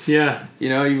seriously. Yeah. You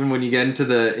know, even when you get into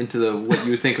the what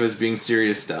you think of as being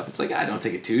serious stuff, it's like I don't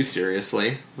take it too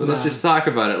seriously. But let's just talk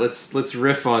about it. Let's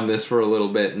riff on this for a little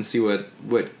bit and see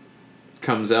what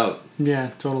comes out.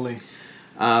 Yeah, totally.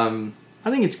 I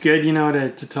think it's good,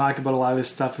 to talk about a lot of this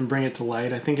stuff and bring it to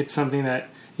light. I think it's something that,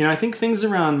 I think things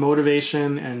around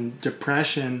motivation and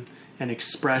depression and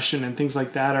expression and things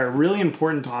like that are really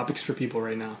important topics for people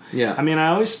right now. Yeah. I mean, I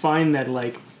always find that,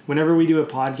 like, whenever we do a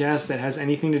podcast that has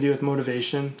anything to do with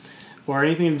motivation or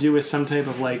anything to do with some type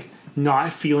of, like,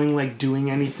 not feeling like doing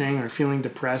anything or feeling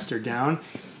depressed or down,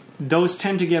 those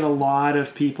tend to get a lot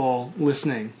of people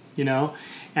listening,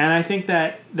 And I think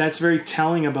that that's very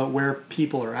telling about where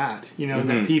people are at,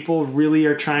 that people really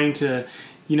are trying to,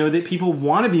 that people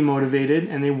want to be motivated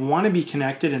and they want to be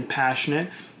connected and passionate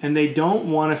and they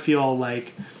don't want to feel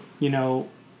like,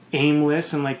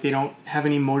 aimless and like they don't have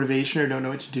any motivation or don't know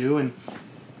what to do. And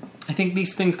I think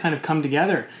these things kind of come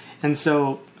together. And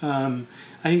so I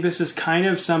think this is kind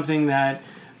of something that,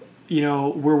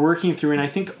 we're working through. And I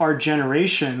think our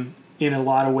generation in a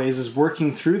lot of ways is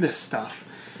working through this stuff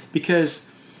because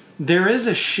there is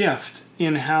a shift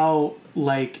in how,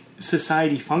 like,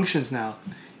 society functions now.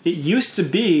 It used to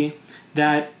be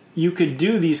that you could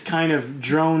do these kind of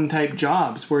drone type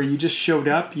jobs where you just showed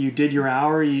up, you did your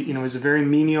hour, it was a very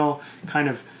menial kind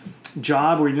of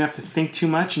job where you didn't have to think too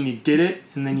much and you did it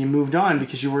and then you moved on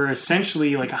because you were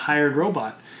essentially like a hired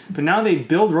robot. But now they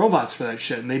build robots for that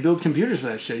shit and they build computers for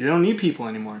that shit. You don't need people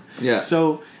anymore. Yeah.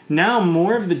 So now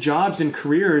more of the jobs and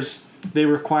careers, they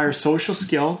require social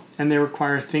skill and they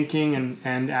require thinking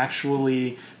and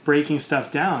actually breaking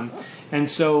stuff down. And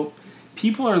so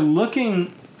people are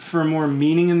looking for more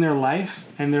meaning in their life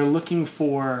and they're looking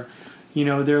for,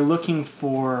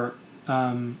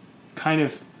 kind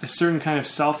of a certain kind of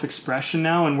self-expression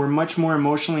now, and we're much more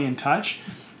emotionally in touch.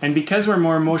 And because we're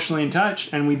more emotionally in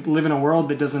touch and we live in a world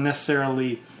that doesn't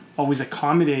necessarily always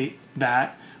accommodate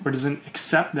that or doesn't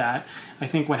accept that, I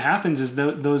think what happens is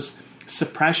those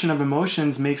suppression of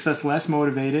emotions makes us less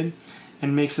motivated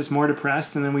and makes us more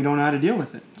depressed, and then we don't know how to deal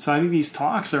with it. So I think these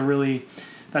talks are really,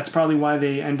 that's probably why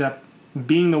they end up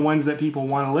being the ones that people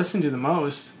want to listen to the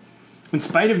most, in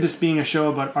spite of this being a show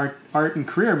about art and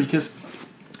career, because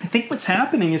I think what's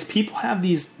happening is people have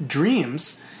these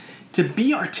dreams to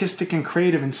be artistic and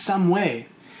creative in some way,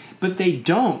 but they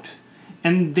don't,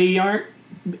 and they aren't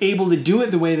able to do it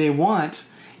the way they want.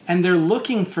 And they're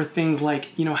looking for things like,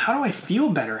 how do I feel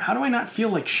better? How do I not feel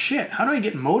like shit? How do I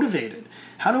get motivated?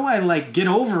 How do I, like, get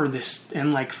over this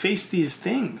and, like, face these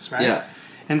things, right? Yeah.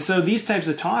 And so these types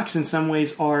of talks in some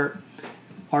ways are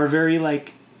very,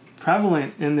 like,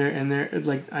 prevalent in their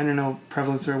like, I don't know,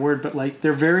 prevalence or a word, but, like,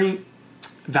 they're very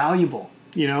valuable,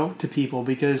 to people,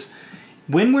 because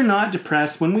when we're not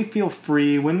depressed, when we feel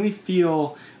free, when we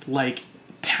feel, like,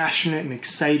 passionate and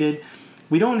excited,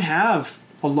 we don't have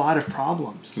a lot of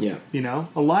problems. Yeah.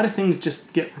 A lot of things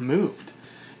just get removed.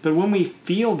 But when we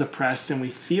feel depressed and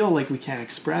we feel like we can't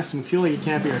express and we feel like we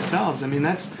can't be ourselves,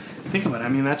 think about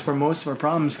it. That's where most of our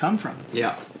problems come from.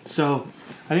 Yeah. So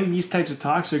I think these types of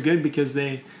talks are good because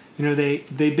they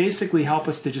basically help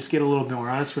us to just get a little bit more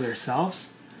honest with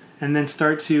ourselves and then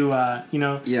start to,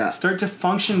 start to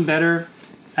function better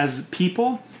as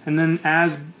people. And then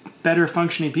as better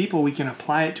functioning people, we can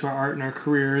apply it to our art and our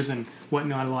careers and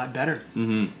whatnot a lot better.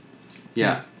 Mm-hmm.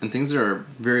 Yeah, and things are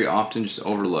very often just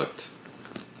overlooked.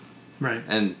 Right.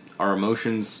 And our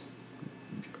emotions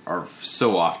are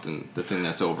so often the thing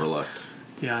that's overlooked.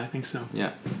 Yeah, I think so.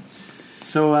 Yeah.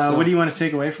 So what do you want to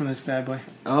take away from this bad boy?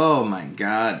 Oh my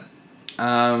god.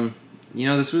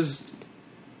 This was...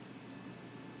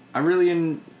 I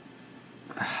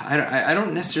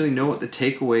don't necessarily know what the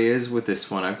takeaway is with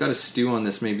this one. I've got to stew on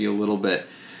this maybe a little bit.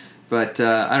 But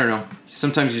I don't know.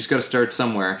 Sometimes you just got to start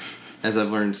somewhere, as I've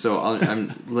learned. So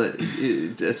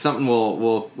something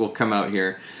will come out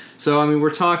here. So we're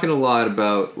talking a lot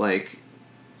about, like,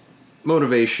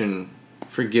 motivation,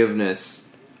 forgiveness,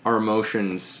 our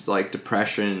emotions, like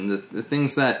depression, the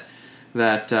things that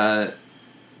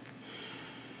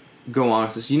go on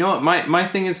with this. You know what? My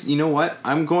thing is,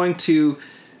 I'm going to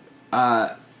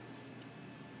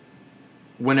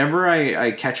whenever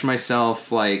I catch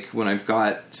myself, like, when I've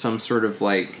got some sort of,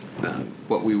 like,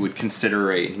 what we would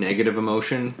consider a negative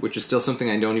emotion, which is still something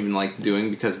I don't even like doing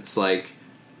because it's like,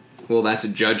 well, that's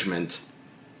a judgment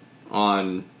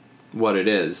on what it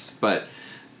is. But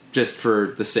just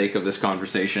for the sake of this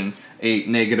conversation, a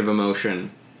negative emotion,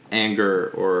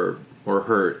 anger or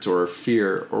hurt or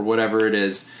fear or whatever it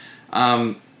is,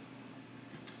 I'm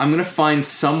going to find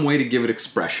some way to give it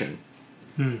expression.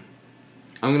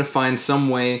 I'm going to find some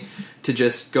way to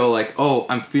just go like, oh,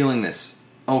 I'm feeling this.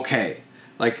 Okay.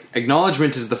 Like,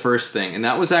 acknowledgement is the first thing. And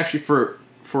that was actually for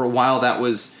a while, that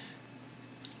was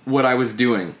what I was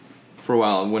doing for a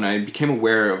while. When I became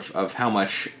aware of how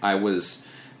much I was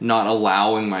not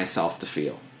allowing myself to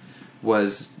feel,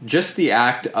 was just the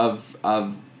act of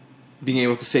being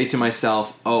able to say to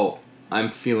myself, oh, I'm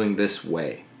feeling this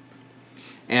way.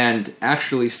 And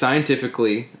actually,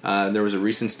 scientifically, there was a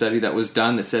recent study that was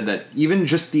done that said that even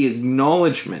just the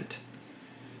acknowledgement,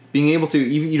 being able to,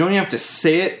 you don't even have to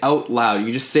say it out loud.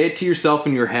 You just say it to yourself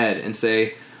in your head and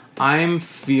say, I'm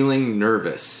feeling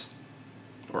nervous,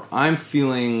 or I'm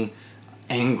feeling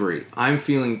angry, I'm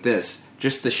feeling this.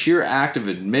 Just the sheer act of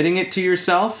admitting it to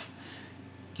yourself,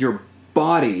 your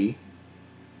body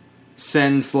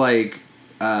sends like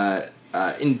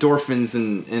endorphins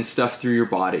and stuff through your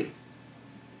body.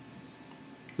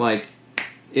 Like,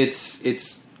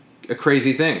 it's a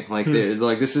crazy thing. Like,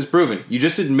 like, this is proven. You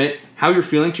just admit how you're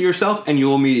feeling to yourself, and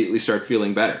you'll immediately start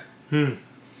feeling better.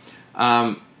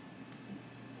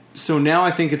 So now I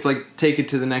think it's like, take it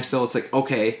to the next level. It's like,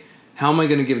 okay, how am I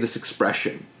going to give this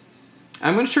expression?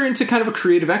 I'm going to turn it into kind of a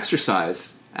creative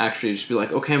exercise. Actually, just be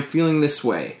like, okay, I'm feeling this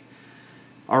way.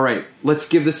 All right, let's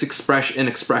give this an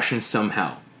expression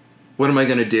somehow. What am I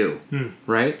going to do?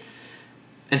 Right?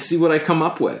 And see what I come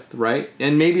up with, right?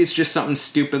 And maybe it's just something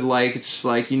stupid like, it's just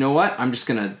like, you know what? I'm just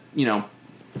going to,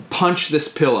 punch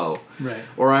this pillow. Right.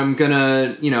 Or I'm going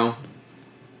to,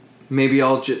 maybe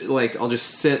I'll just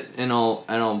sit and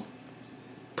I'll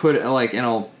put it like, and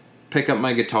I'll pick up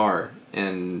my guitar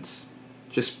and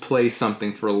just play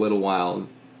something for a little while.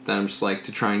 Then I'm just like,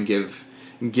 to try and give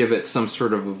it some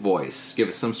sort of a voice, give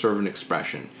it some sort of an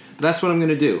expression. But that's what I'm going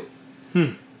to do.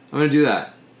 I'm going to do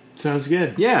that. Sounds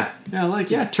good. Yeah. Yeah, I like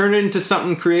it. Yeah, turn it into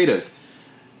something creative.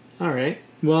 All right.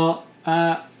 Well,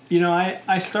 I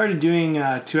started doing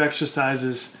 2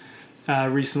 exercises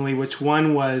recently, which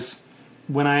one was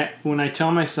when I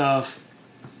tell myself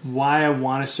why I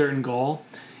want a certain goal,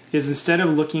 is instead of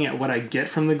looking at what I get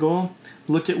from the goal,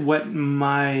 look at what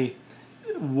the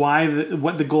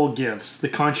goal gives, the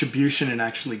contribution it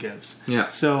actually gives. Yeah.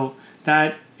 So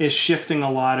that is shifting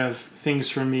a lot of things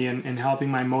for me and helping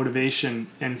my motivation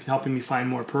and helping me find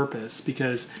more purpose,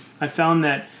 because I found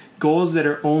that goals that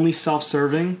are only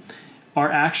self-serving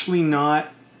are actually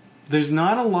there's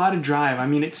not a lot of drive. I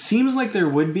mean, it seems like there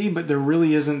would be, but there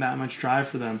really isn't that much drive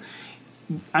for them.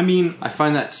 I mean, I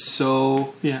find that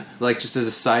so, like, just as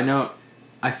a side note,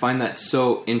 I find that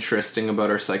so interesting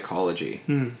about our psychology.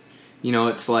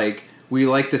 It's like, we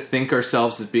like to think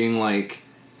ourselves as being like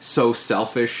so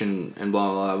selfish and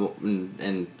blah, blah, blah,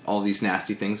 and all these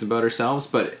nasty things about ourselves,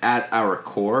 but at our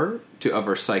core of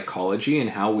our psychology and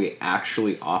how we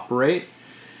actually operate,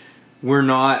 we're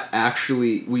not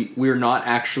actually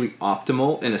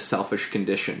optimal in a selfish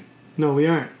condition. No, we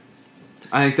aren't.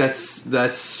 I think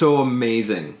that's so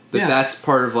amazing that's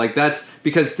part of, like, that's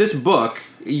because this book,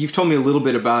 you've told me a little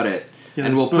bit about it. Yeah,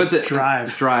 and we'll put the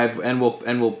drive, and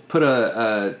we'll put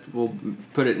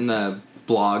it in the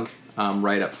blog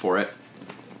write up for it,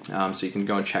 so you can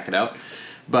go and check it out.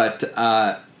 But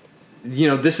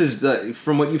this is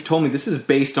from what you've told me, this is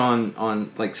based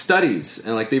on like studies,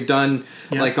 and like they've done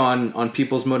like on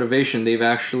people's motivation. They've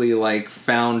actually like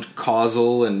found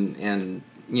causal and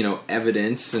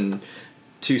evidence and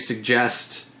to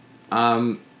suggest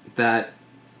that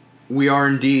we are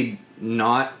indeed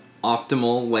not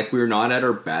optimal, like we're not at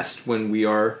our best when we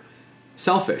are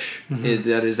selfish.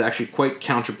 That is actually quite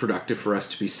counterproductive for us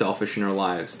to be selfish in our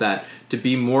lives, that to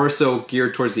be more so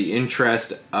geared towards the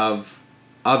interest of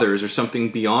others or something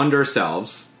beyond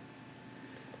ourselves,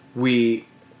 we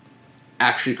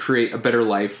actually create a better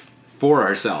life for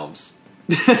ourselves.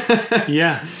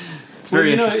 Yeah. It's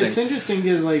very interesting. It's interesting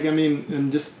because, like, I mean,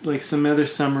 and just like some other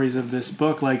summaries of this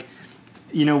book, like,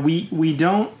 we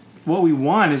don't, what we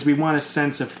want is we want a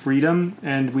sense of freedom,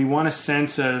 and we want a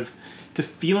sense of to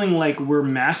feeling like we're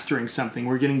mastering something,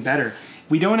 we're getting better.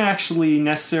 We don't actually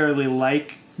necessarily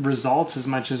like results as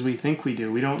much as we think we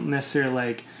do. We don't necessarily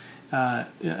like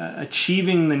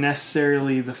achieving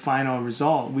the final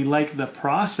result. We like the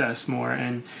process more,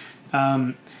 and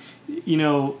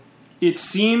it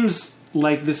seems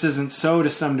like this isn't so to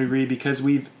some degree, because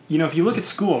we've, if you look at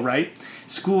school, right?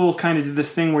 School kind of did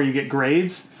this thing where you get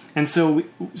grades. And so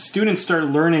students start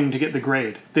learning to get the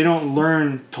grade. They don't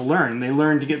learn to learn. They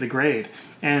learn to get the grade.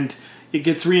 And it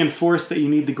gets reinforced that you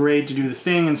need the grade to do the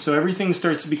thing. And so everything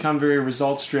starts to become very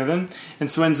results driven.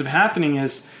 And so what ends up happening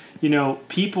is,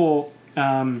 people,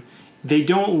 they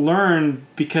don't learn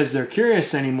because they're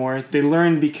curious anymore. They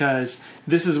learn because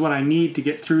this is what I need to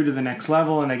get through to the next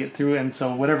level, and I get through, and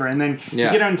so whatever. And then you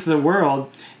get out into the world,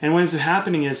 and what ends up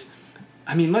happening is,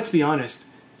 let's be honest,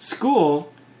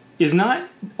 school is not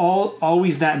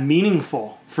always that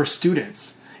meaningful for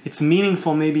students. It's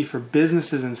meaningful maybe for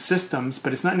businesses and systems,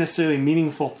 but it's not necessarily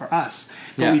meaningful for us.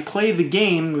 But we play the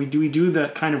game, we do the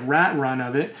kind of rat run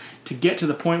of it to get to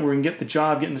the point where we can get the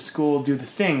job, get into school, do the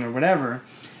thing or whatever.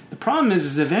 The problem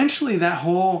is eventually that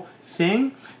whole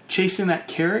thing, chasing that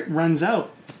carrot, runs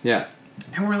out. Yeah.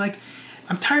 And we're like,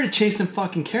 I'm tired of chasing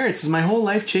fucking carrots. Is my whole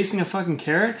life chasing a fucking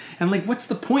carrot? And like, what's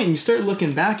the point? And you start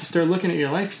looking back, you start looking at your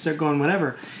life, you start going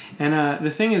whatever. And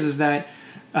the thing is that,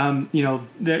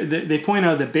 they point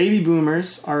out that baby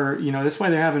boomers are, that's why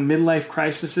they're having midlife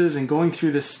crises and going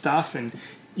through this stuff and,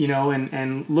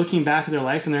 and looking back at their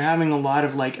life, and they're having a lot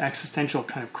of like existential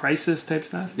kind of crisis type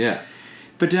stuff. Yeah.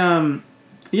 But,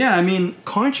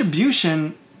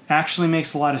 contribution actually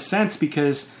makes a lot of sense,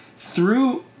 because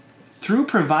through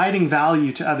providing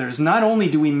value to others, not only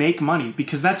do we make money,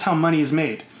 because that's how money is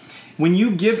made. When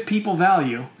you give people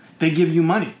value, they give you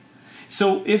money.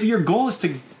 So if your goal is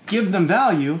to give them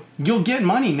value, you'll get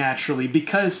money naturally,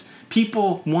 because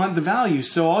people want the value.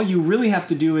 So all you really have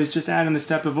to do is just add in the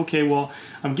step of, okay, well,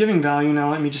 I'm giving value,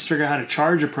 now let me just figure out how to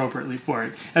charge appropriately for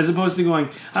it. As opposed to going,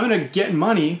 I'm going to get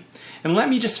money, and let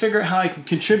me just figure out how I can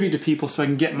contribute to people so I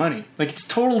can get money. Like, it's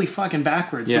totally fucking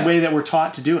backwards, the way that we're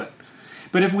taught to do it.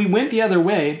 But if we went the other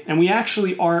way, and we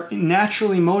actually are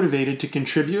naturally motivated to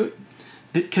contribute,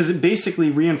 because it basically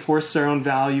reinforces our own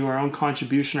value, our own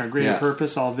contribution, our greater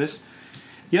purpose, all of this.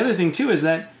 The other thing, too, is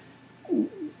that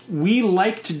we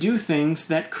like to do things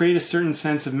that create a certain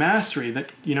sense of mastery,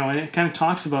 that, and it kind of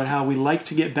talks about how we like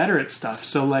to get better at stuff.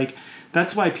 So, like,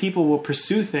 that's why people will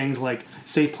pursue things like,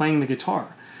 say, playing the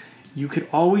guitar. You could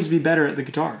always be better at the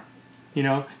guitar.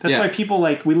 That's why people,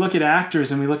 like, we look at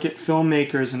actors and we look at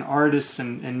filmmakers and artists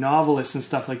and novelists and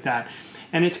stuff like that.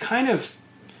 And it's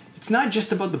not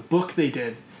just about the book they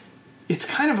did. It's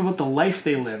kind of about the life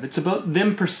they live. It's about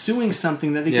them pursuing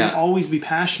something that they can always be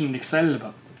passionate and excited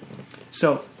about.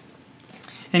 So,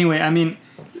 anyway,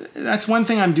 that's one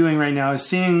thing I'm doing right now, is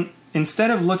seeing, instead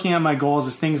of looking at my goals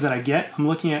as things that I get, I'm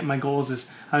looking at my goals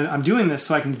as, I'm doing this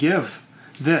so I can give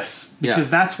this, because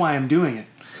that's why I'm doing it.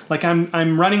 Like,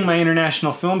 I'm running my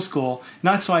international film school,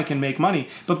 not so I can make money,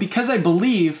 but because I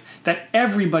believe that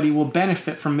everybody will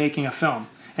benefit from making a film.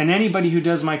 And anybody who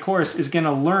does my course is going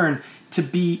to learn to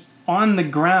be on the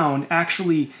ground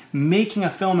actually making a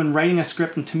film and writing a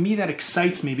script. And to me, that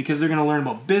excites me, because they're going to learn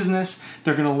about business.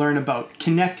 They're going to learn about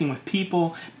connecting with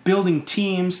people, building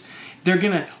teams. They're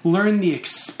going to learn the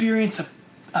experience of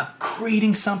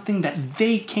creating something that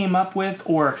they came up with,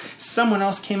 or someone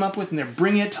else came up with, and they're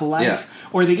bringing it to life,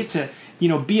 or they get to,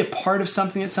 be a part of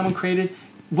something that someone created.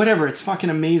 Whatever, it's fucking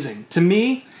amazing. To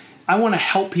me, I want to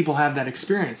help people have that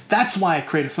experience. That's why I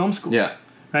create a film school. Yeah.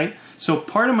 Right? So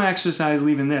part of my exercise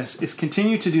leaving this is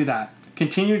continue to do that.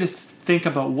 Continue to think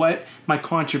about what my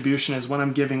contribution is, what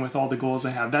I'm giving with all the goals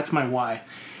I have. That's my why.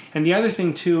 And the other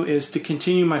thing, too, is to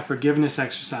continue my forgiveness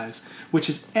exercise, which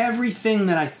is everything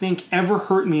that I think ever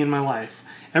hurt me in my life,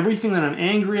 everything that I'm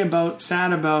angry about,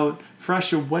 sad about,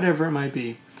 frustrated, whatever it might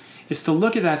be, is to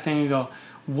look at that thing and go,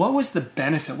 what was the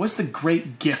benefit? What's the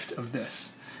great gift of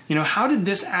this? How did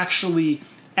this actually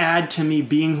add to me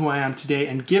being who I am today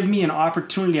and give me an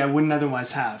opportunity I wouldn't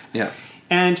otherwise have? Yeah.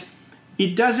 And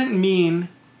it doesn't mean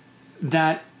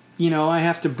that I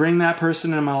have to bring that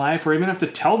person into my life, or even have to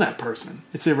tell that person.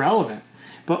 It's irrelevant.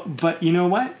 But you know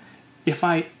what? If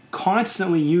I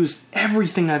constantly use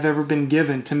everything I've ever been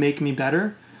given to make me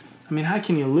better, how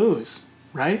can you lose,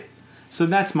 right? So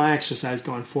that's my exercise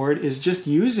going forward, is just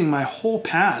using my whole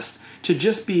past to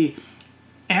just be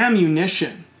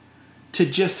ammunition to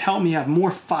just help me have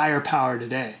more firepower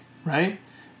today, right?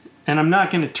 And I'm not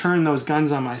going to turn those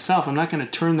guns on myself. I'm not going to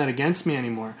turn that against me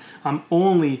anymore. I'm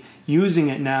only using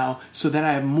it now so that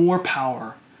I have more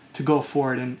power to go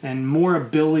forward and more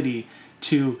ability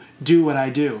to do what I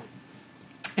do.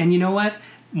 And you know what?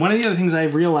 One of the other things I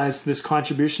realized this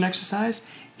contribution exercise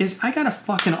is I got a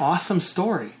fucking awesome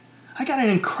story. I got an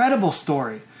incredible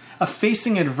story of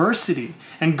facing adversity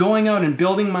and going out and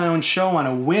building my own show on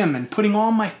a whim and putting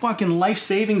all my fucking life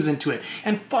savings into it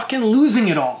and fucking losing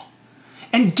it all.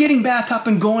 and getting back up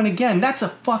and going again. That's a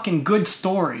fucking good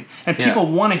story. And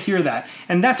people want to hear that.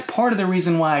 And that's part of the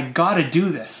reason why I got to do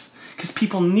this. Because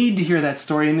people need to hear that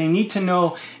story, and they need to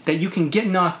know that you can get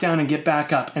knocked down and get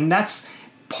back up. And that's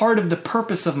part of the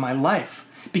purpose of my life.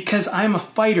 Because I'm a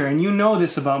fighter, and you know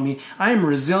this about me. I am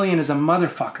resilient as a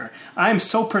motherfucker. I am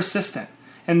so persistent.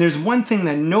 And there's one thing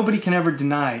that nobody can ever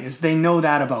deny, is they know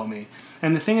that about me.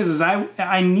 And the thing is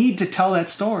I need to tell that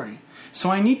story.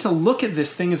 So I need to look at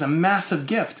this thing as a massive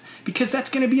gift, because that's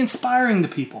going to be inspiring to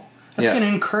people. That's going to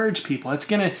encourage people. It's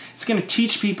going to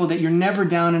teach people that you're never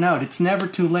down and out. It's never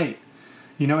too late.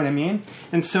 You know what I mean?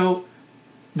 And so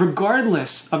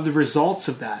regardless of the results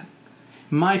of that,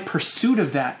 my pursuit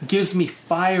of that gives me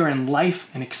fire and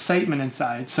life and excitement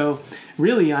inside. So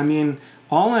really, I mean,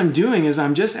 all I'm doing is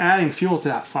I'm just adding fuel to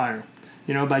that fire.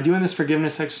 You know, by doing this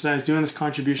forgiveness exercise, doing this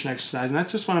contribution exercise, and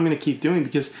that's just what I'm going to keep doing,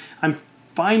 because I'm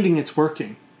finding it's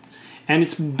working. And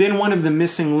it's been one of the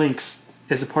missing links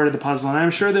as a part of the puzzle. And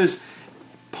I'm sure there's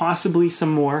possibly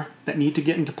some more that need to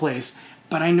get into place.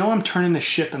 But I know I'm turning the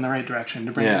ship in the right direction,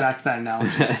 to bring it back to that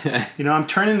analogy. You know, I'm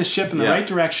turning the ship in the right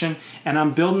direction, and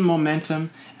I'm building momentum,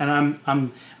 and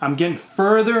I'm getting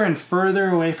further and further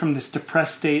away from this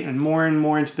depressed state and more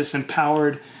into this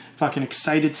empowered, fucking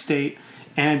excited state.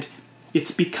 And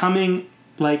it's becoming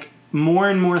like more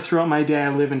and more throughout my day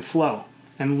I live in flow.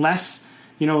 And less,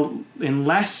 you know,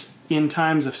 in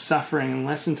times of suffering, and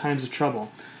less in times of trouble.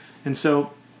 And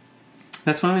so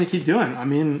that's what I'm going to keep doing. I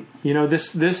mean, you know,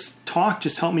 this talk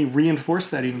just helped me reinforce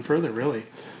that even further, really.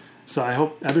 So I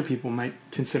hope other people might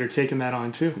consider taking that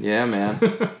on too. Yeah, man.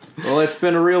 Well, it's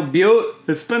been a real beaut.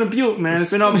 It's been a beaut, man.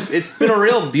 It's been a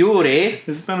real beauty.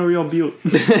 It's been a real beaut.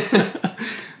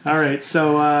 All right.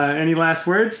 So, any last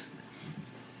words?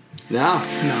 No. All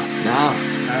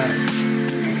right.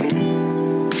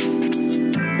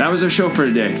 That was our show for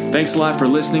today. Thanks a lot for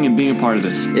listening and being a part of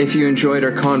this. If you enjoyed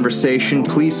our conversation,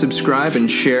 please subscribe and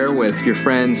share with your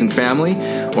friends and family,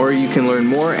 or you can learn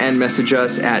more and message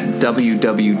us at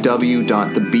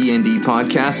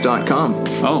www.thebndpodcast.com.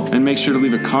 Oh, and make sure to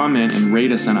leave a comment and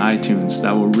rate us on iTunes.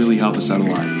 That will really help us out a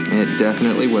lot. It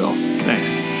definitely will. Thanks.